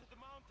Ann into the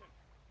mountains.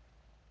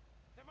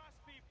 There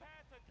must be a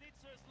path that leads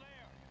to his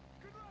lair.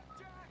 Good luck,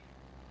 Jack!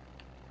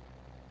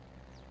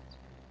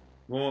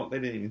 What? They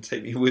didn't even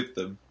take me with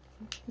them.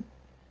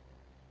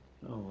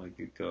 Oh my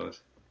good god.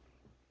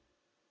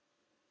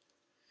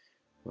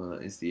 Well,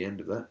 that is the end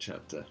of that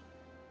chapter.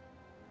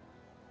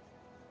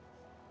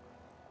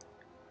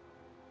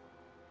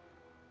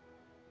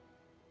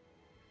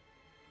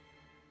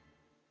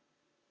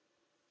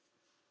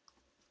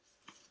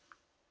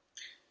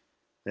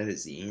 That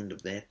is the end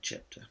of that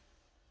chapter.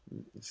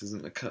 This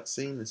isn't a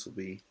cutscene, this will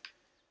be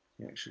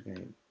the actual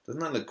game.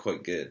 Doesn't that look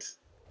quite good?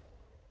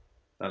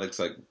 That looks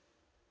like,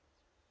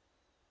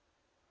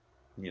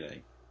 you know,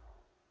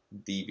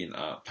 deviant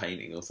art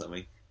painting or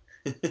something.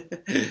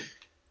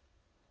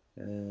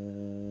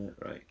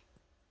 Right.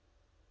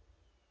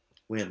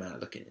 Where am I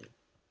looking at?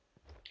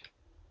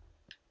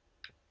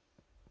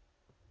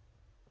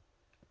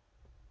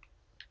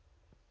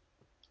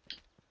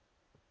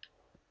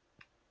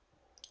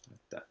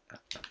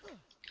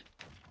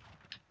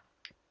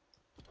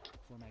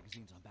 Four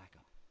magazines on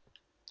backup.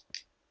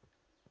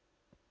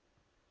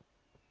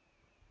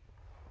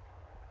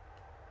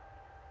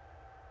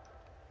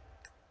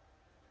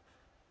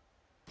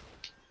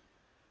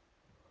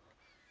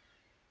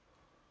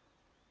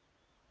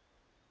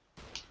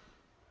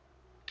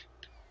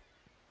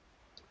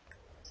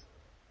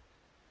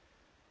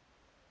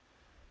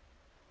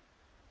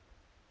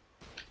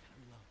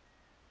 Reload.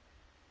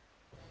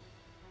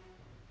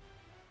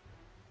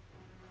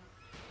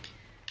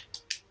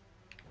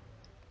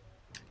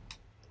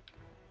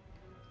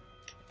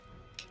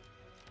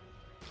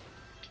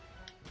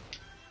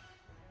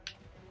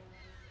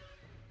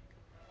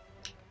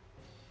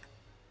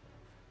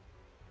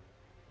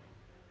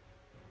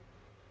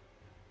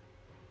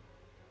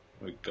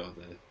 Oh god,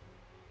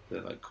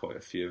 there are like quite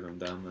a few of them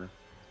down there.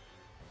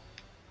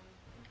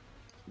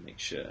 Make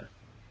sure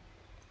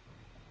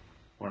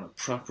we're on a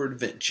proper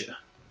adventure.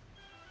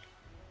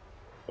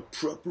 A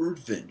proper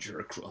adventure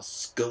across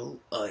Skull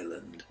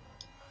Island.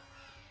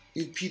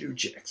 In Peter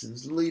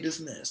Jackson's latest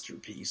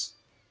masterpiece,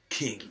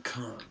 King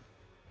Kong.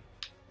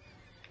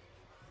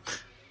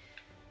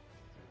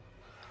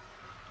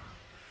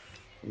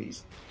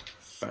 These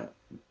fat,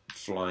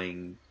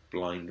 flying,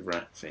 blind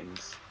rat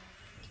things.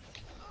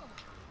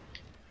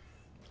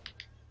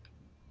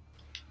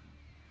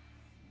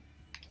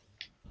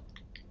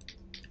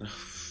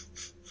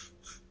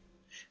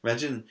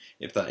 Imagine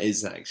if that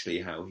is actually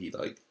how he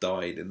like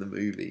died in the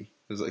movie.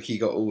 It was like he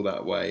got all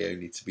that way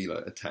only to be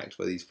like attacked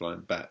by these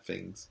flying bat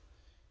things.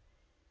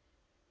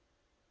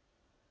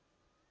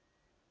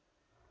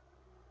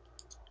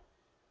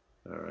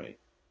 Alright.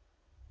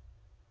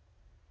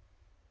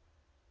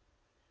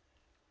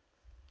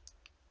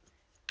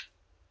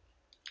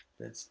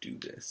 Let's do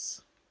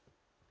this.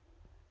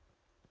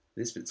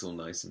 This bit's all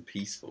nice and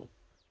peaceful.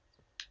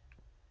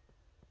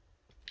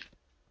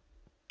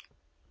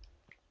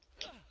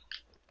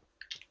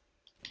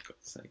 For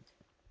God's sake.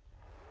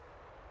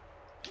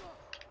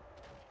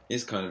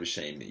 It's kind of a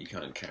shame that you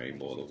can't carry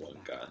more than one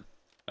gun.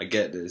 I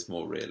get that it's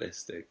more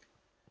realistic.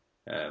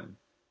 But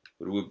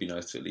it would be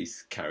nice to at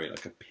least carry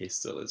like a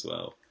pistol as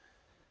well.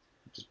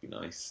 It'd just be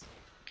nice.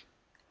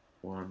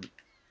 1,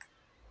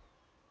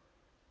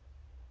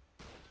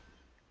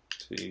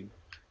 2.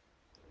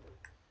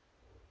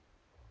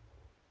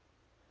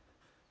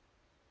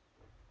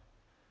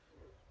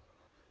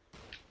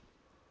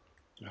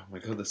 Oh my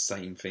god, the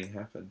same thing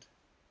happened.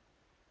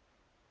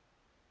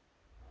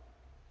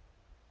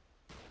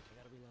 I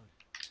gotta reload.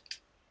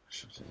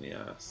 Shot in the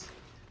ass.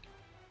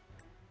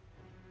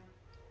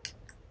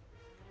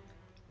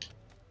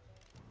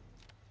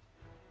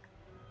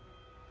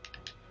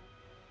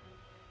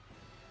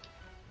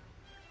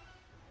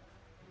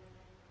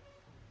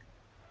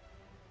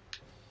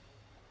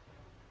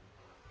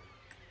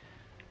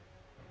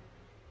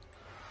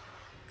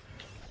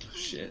 Oh,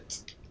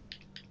 shit.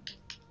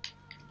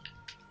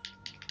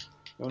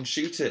 Go on,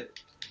 shoot it.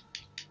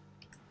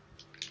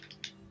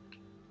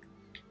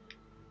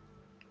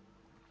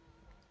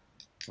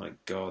 My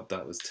god,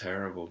 that was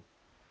terrible.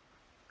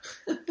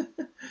 I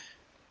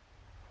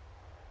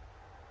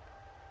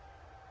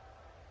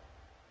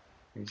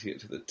need to get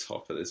to the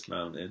top of this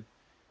mountain.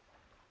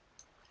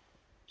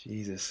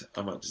 Jesus,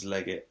 I might just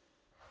leg it.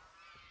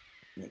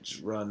 I might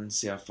just run and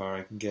see how far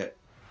I can get.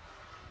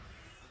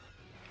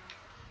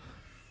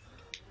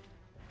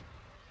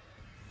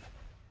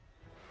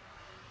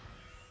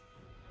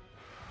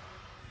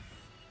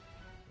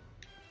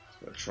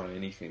 Just gotta try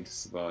anything to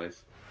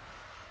survive.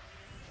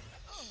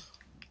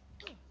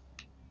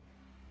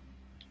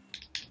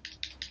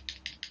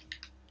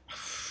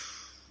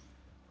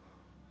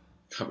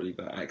 Can't believe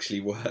that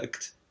actually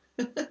worked.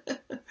 Oh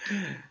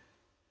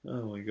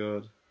my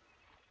god.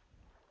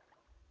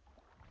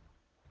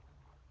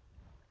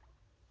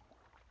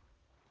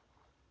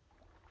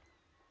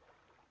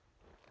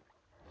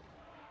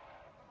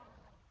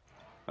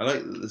 I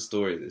like that the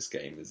story of this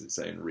game is its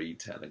own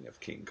retelling of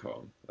King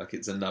Kong. Like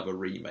it's another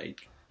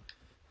remake.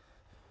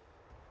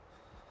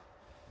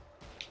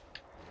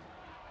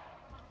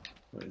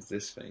 What is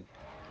this thing?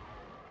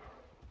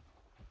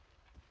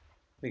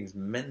 Thing's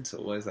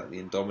mental. What is that?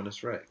 The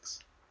Indominus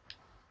Rex?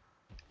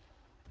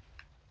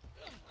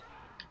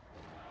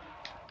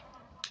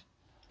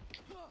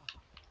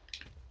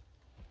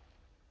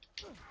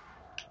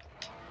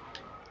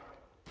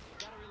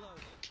 Gotta reload.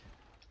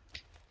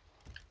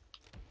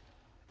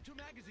 2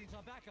 magazines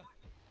on backup.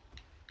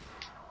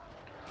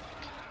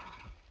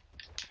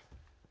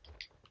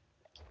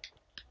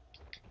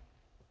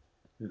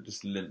 It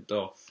just limped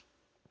off.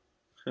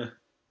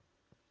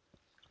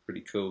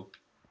 Pretty cool.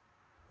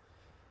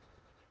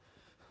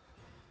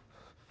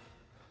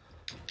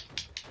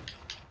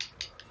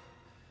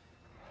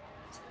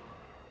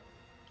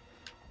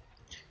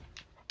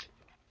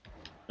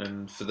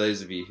 And for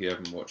those of you who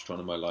haven't watched one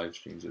of my live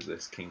streams of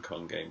this King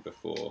Kong game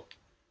before,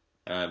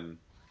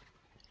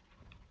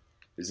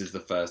 this is the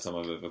first time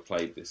I've ever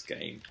played this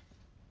game.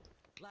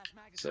 Last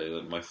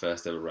magazine. So my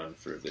first ever run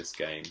through of this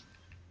game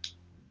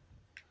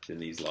in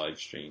these live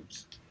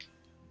streams.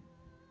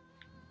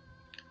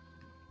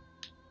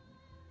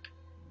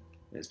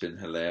 It's been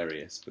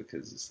hilarious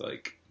because it's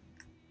like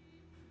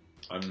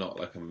I'm not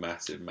like a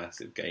massive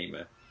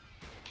gamer,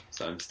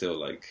 so I'm still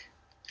like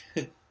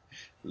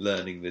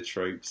learning the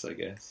tropes, I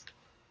guess,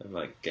 of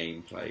like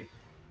gameplay.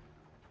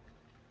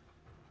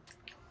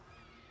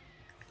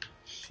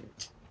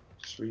 Shit.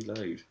 Just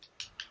reload.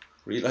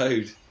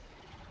 Reload!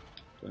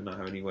 Do I not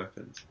have any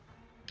weapons?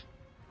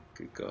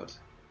 Good God.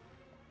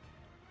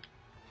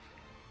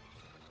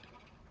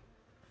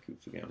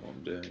 Keep forgetting what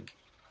I'm doing.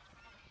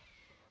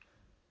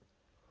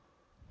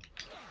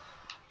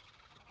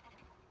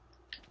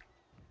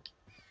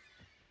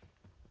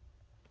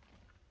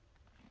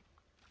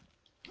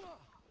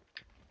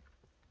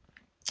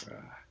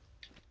 Ah,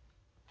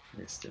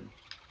 missed him.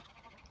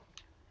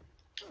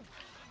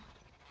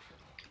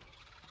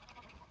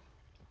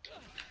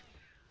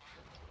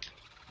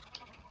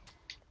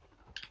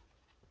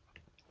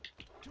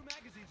 Two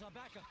magazines on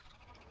backup.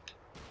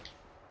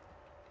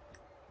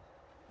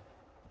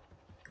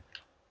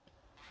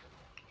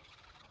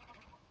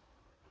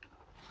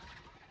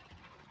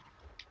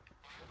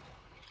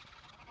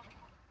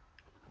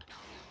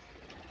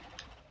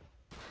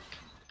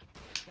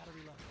 Gotta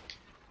reload.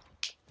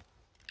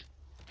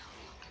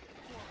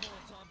 4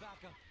 bullets on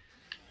backup.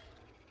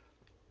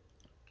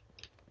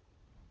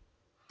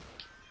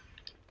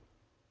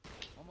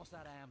 Almost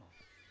out of ammo.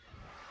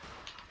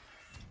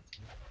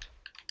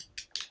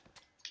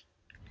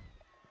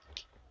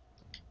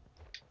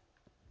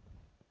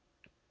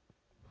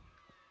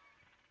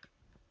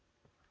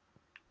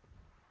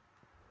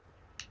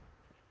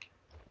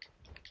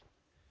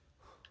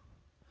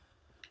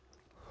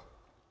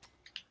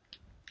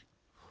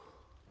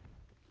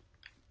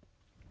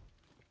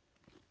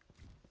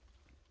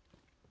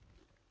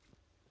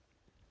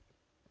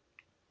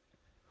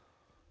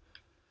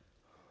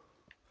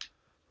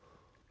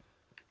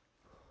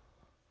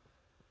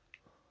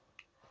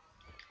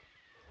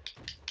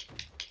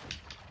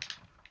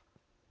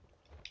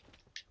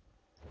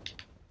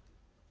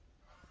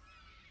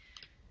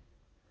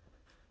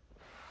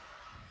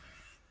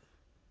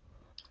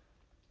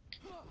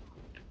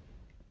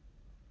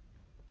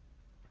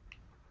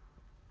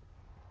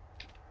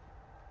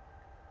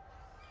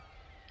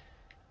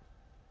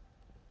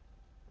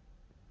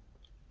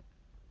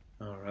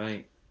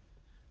 Alright.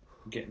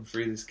 Getting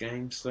through this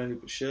game slowly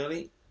but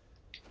surely.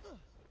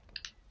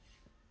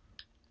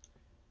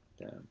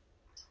 Damn.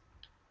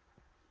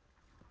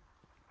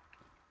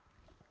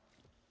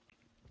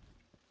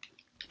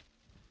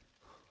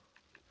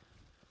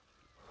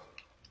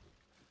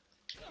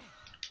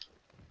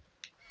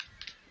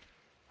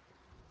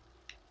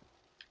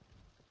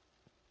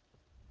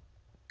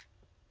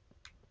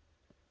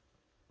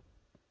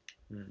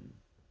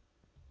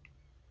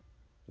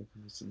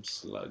 Looking for some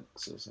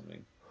slugs or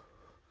something.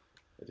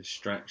 A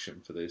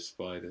distraction for those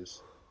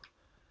spiders.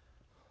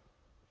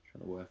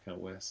 Trying to work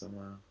out where some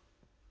are.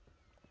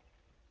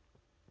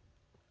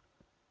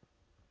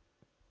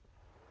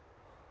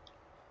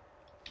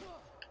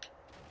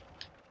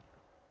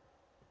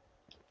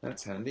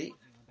 That's handy.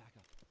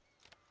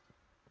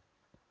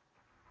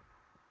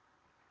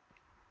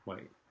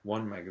 Wait,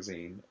 1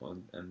 magazine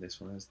on, and this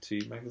one has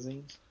 2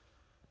 magazines?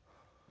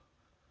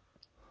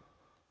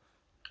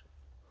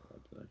 I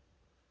don't know.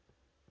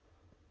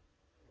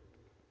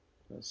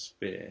 A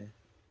spear.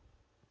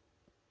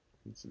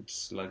 And some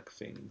slug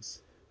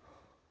things.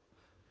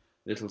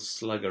 Little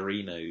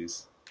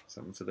sluggerinos.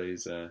 Something for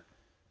those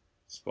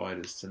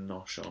spiders to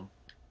nosh on.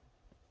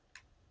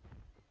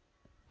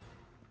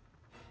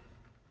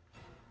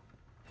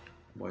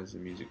 Why is the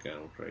music going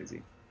all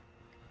crazy?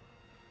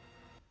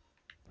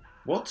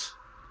 What?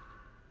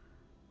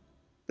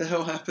 The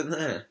hell happened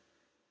there?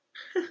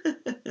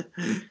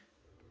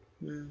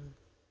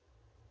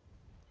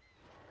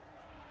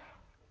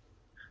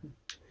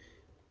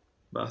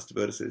 Master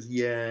Builder says,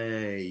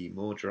 yay,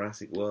 more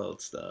Jurassic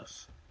World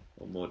stuff.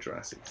 Or more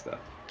Jurassic stuff.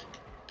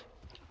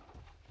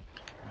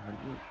 I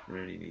didn't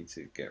really need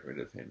to get rid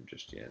of him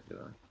just yet, did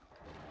I?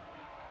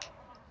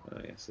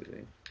 Oh, yes, I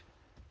do.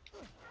 I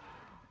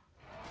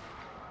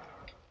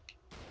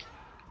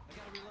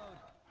gotta reload.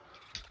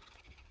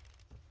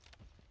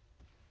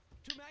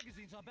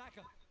 magazines on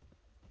backup.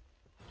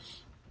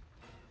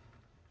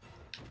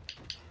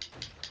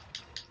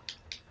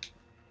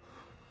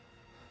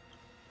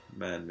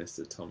 Man,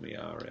 Mr. Tommy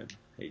RM.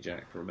 Hey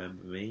Jack,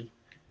 remember me?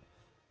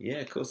 Yeah,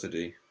 of course I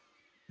do.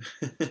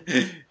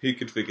 Who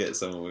could forget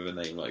someone with a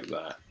name like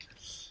that?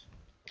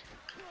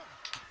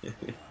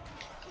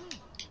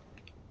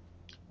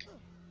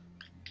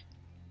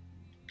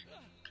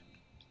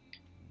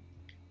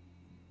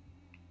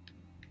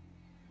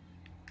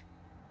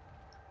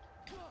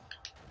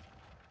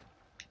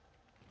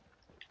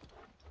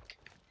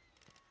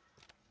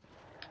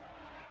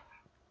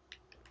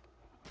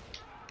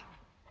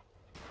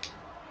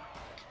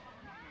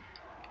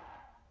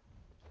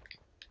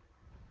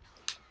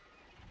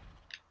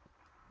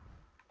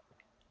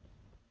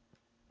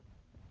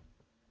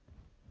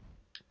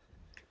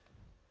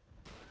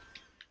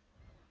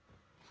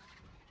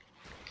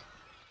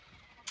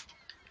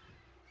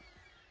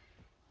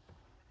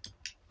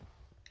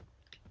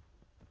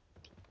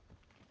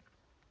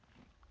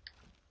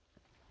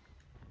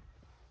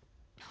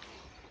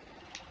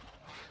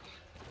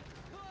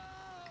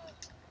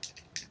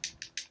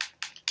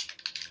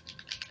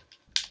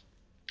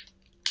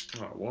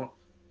 Oh, what?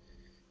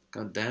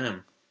 God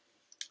damn.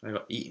 I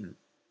got eaten.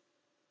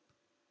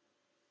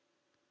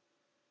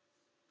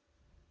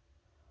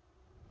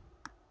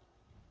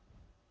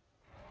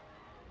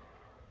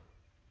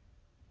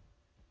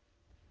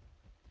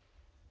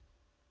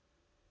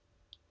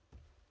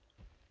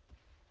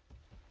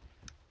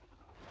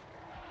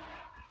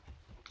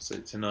 So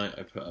tonight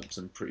I put up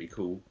some pretty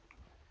cool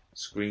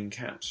screen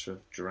caps of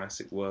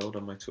Jurassic World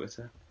on my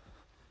Twitter,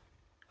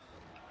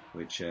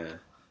 which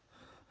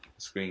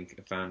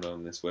found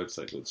on this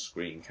website called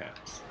Screen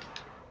Caps,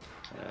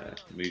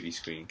 movie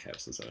screen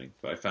caps or something.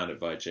 But I found it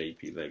via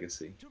JP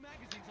Legacy,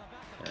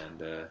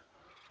 and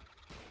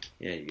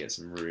yeah, you get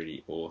some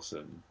really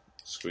awesome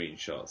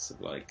screenshots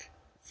of like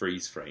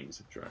freeze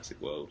frames of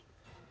Jurassic World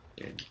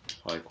in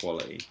high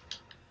quality.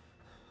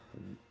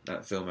 And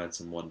that film had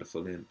some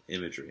wonderful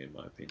imagery, in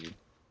my opinion.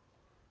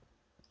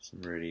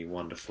 Some really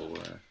wonderful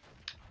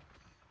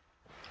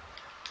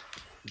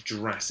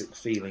Jurassic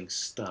feeling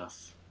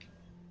stuff.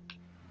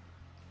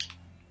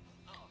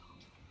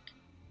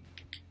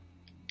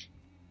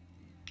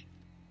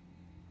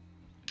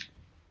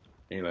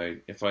 Anyway,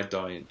 if I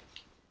don't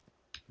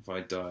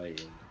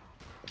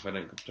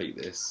complete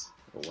this,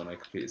 or when I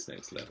complete this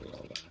next level,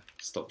 I'll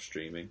stop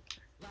streaming.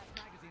 Last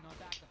magazine on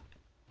backup.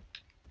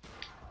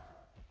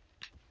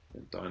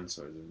 The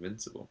dinosaur is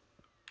invincible.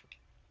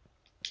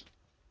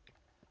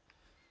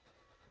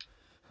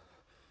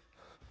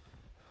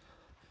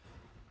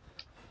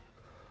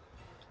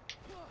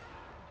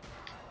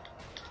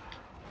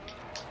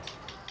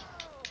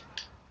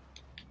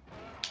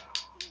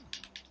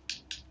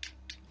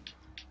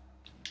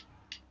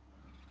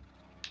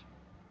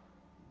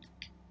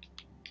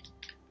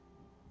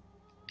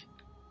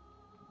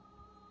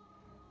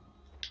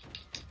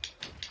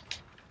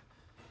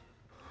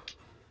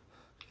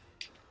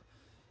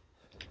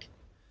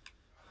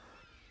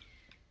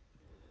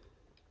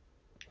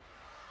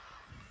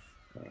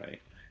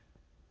 Alright.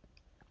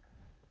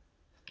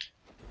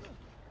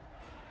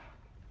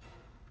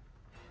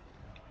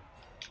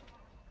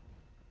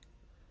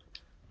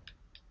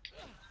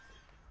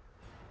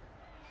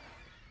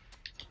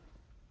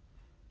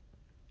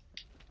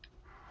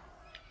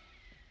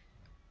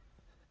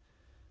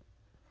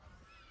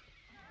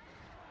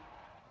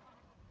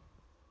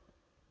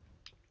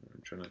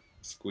 I'm trying to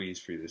squeeze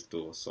through this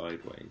door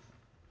sideways.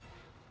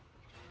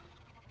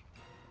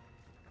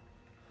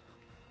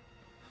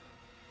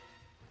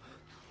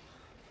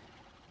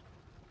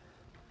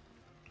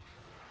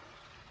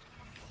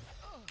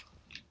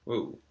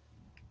 Whoa.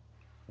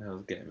 The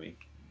hell's getting me?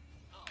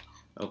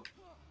 Oh.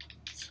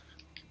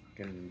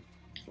 Getting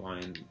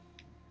flying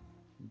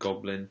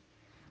goblin.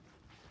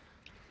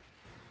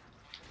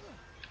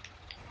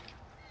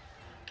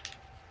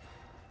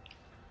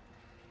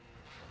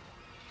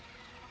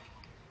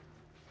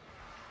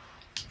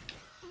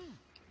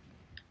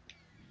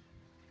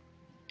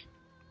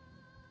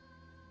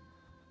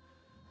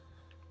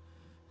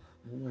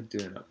 What am I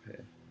doing up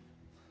here?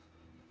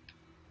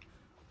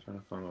 Trying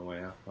to find my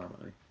way up, aren't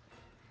I?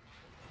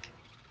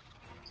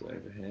 Is it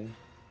over here?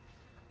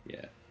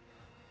 Yeah.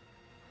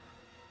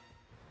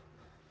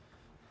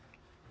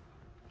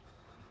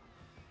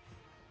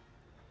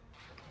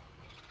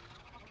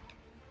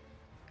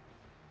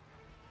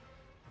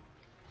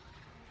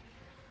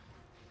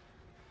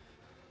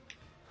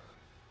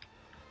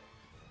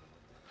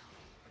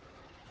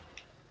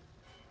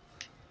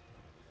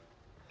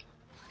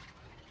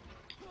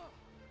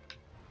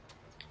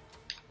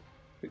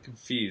 A bit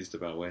confused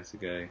about where to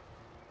go.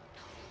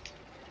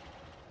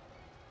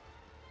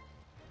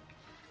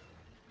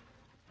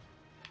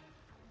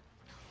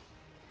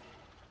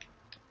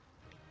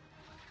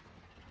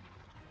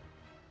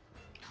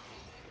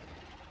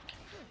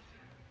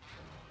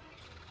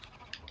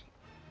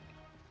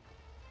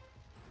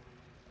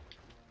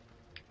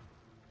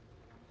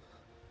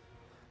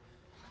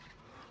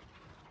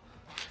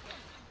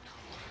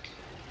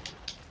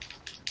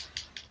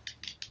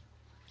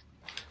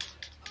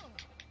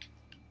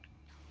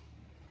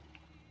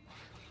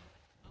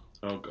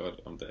 Oh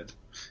god, I'm dead.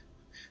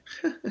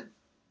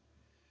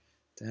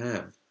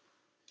 Damn.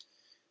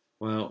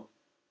 Well,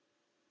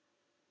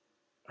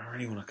 I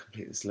really want to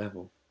complete this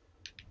level.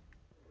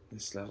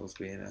 This level's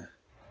being a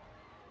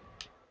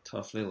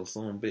tough little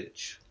son of a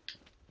bitch.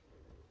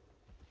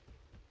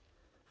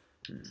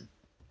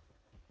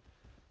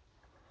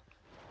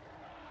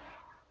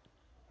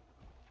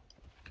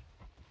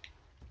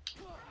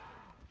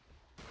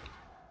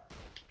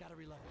 Gotta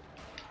reload.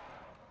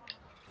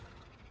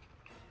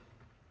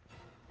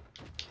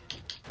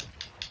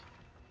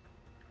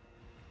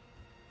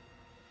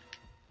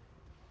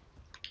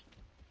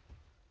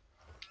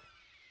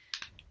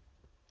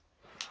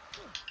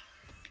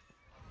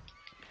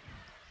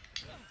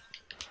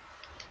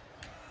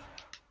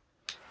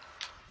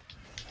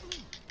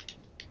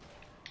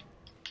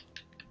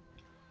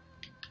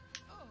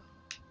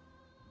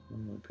 Oh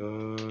my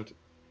god.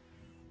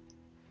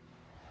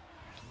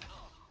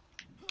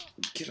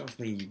 Get off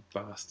me, you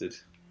bastard.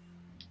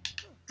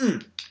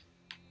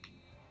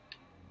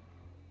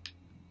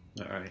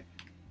 Alright.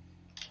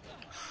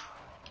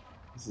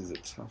 This is a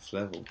tough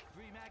level.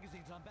 3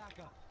 magazines on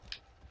backup.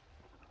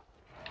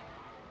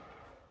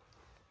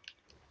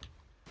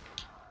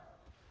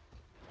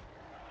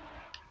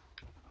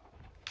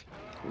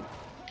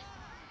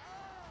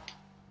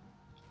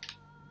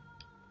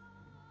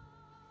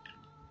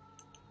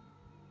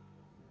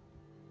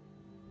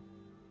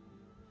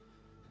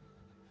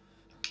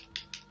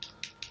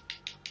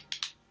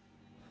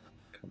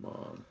 Come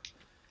on.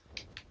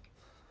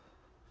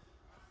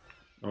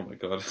 Oh my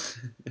god.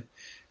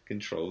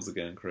 Controls are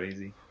going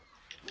crazy.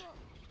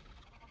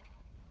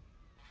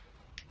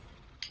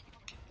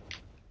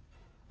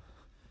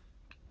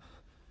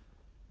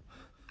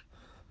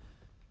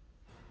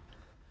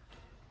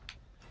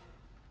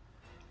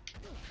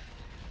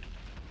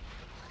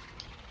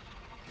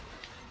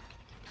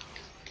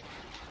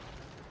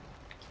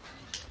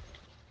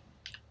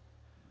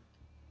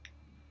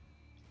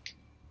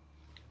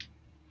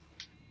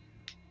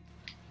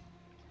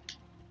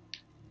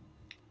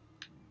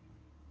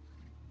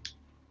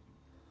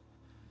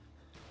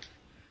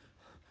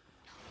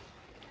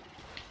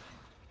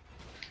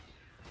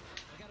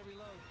 I gotta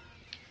reload.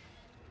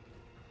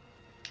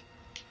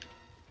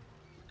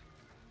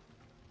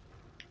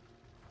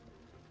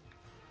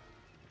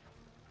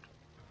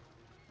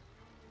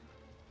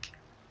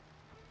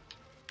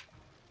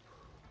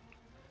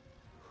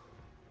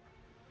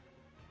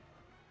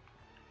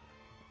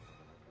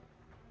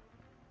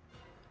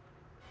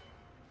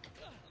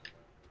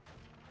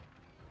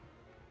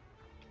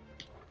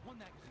 One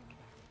magazine on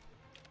backup.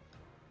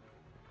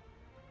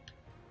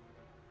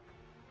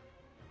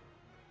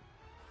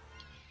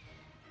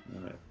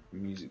 Alright,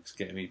 music's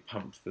getting me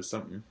pumped for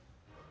something.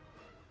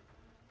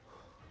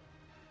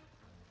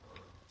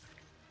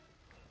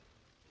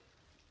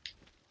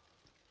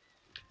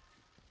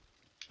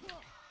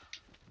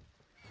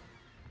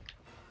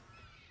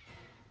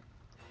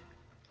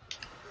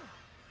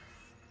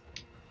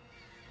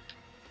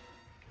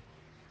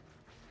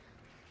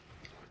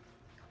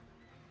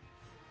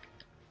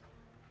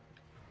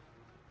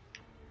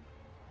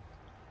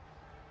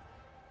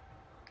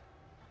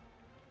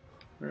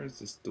 Where is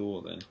this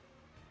door then? Is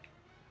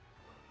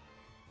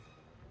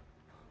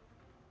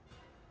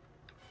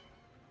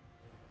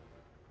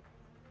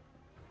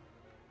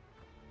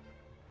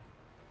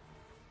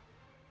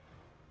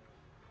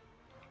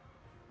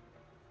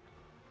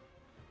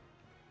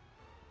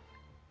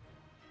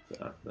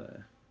it up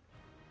there?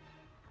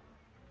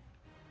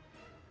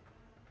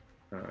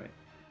 Alright.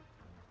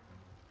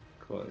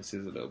 Cool, this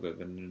is a little bit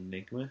of an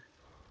enigma.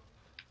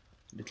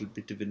 Little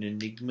bit of an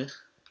enigma.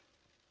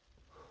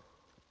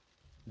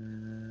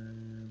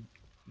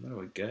 Where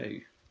do I go?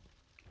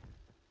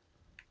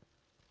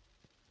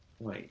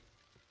 Wait.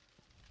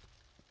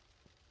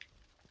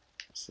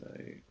 So,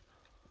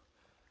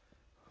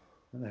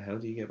 how the hell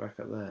do you get back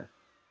up there?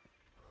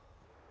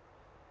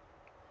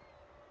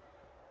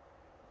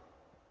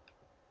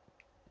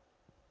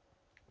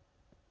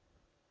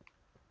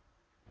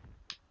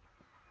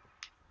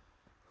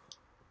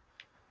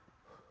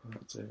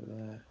 What's over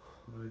there?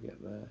 How do I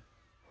get there?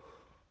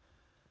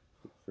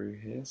 Through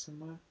here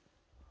somewhere?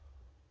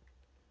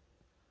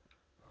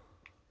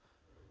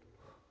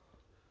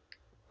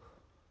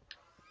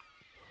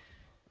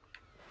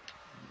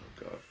 Oh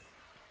god.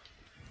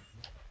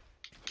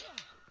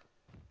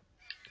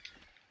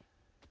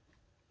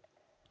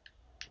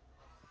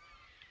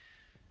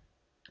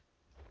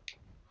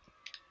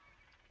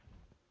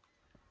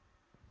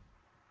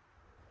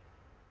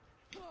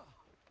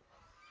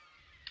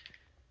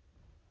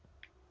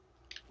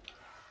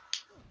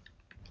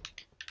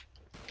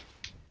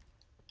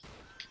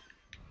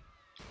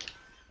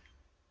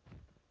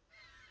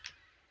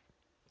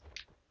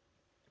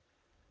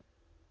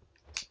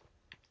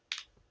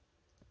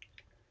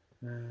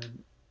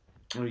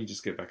 Oh, you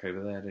just go back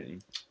over there, don't you?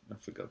 Oh,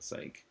 for God's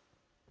sake.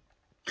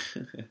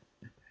 Start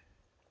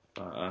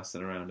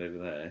arsing around over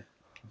there.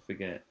 I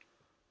forget.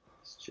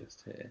 It's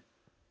just here.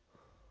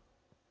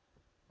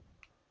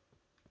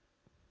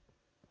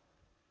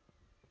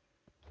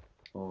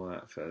 All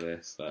that for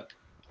this, that.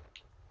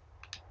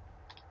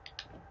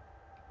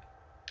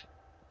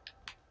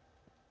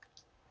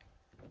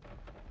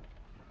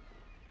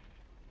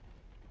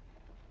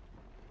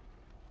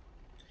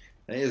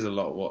 That is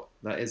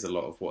a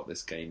lot of what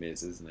this game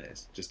is, isn't it?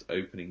 It's just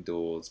opening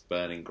doors,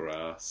 burning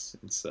grass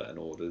in certain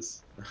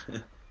orders,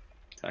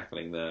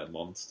 tackling the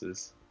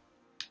monsters.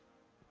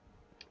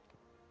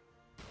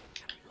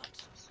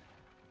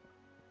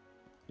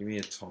 Give me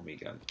a Tommy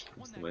gun.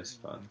 That's the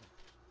most fun.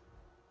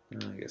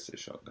 I guess a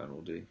shotgun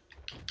will do.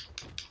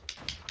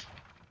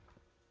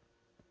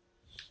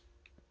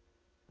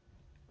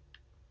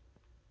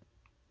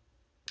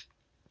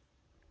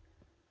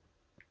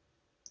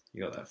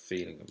 You got that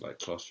feeling of like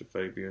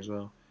claustrophobia as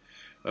well.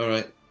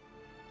 Alright.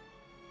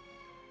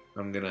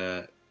 I'm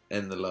gonna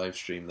end the live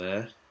stream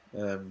there.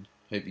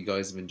 Hope you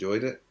guys have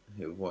enjoyed it.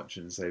 Who are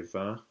watching so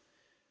far.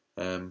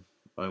 I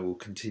will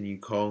continue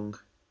Kong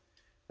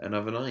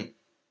another night.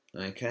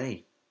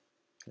 Okay.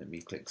 Let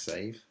me click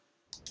save.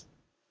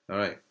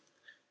 Alright.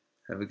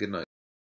 Have a good night.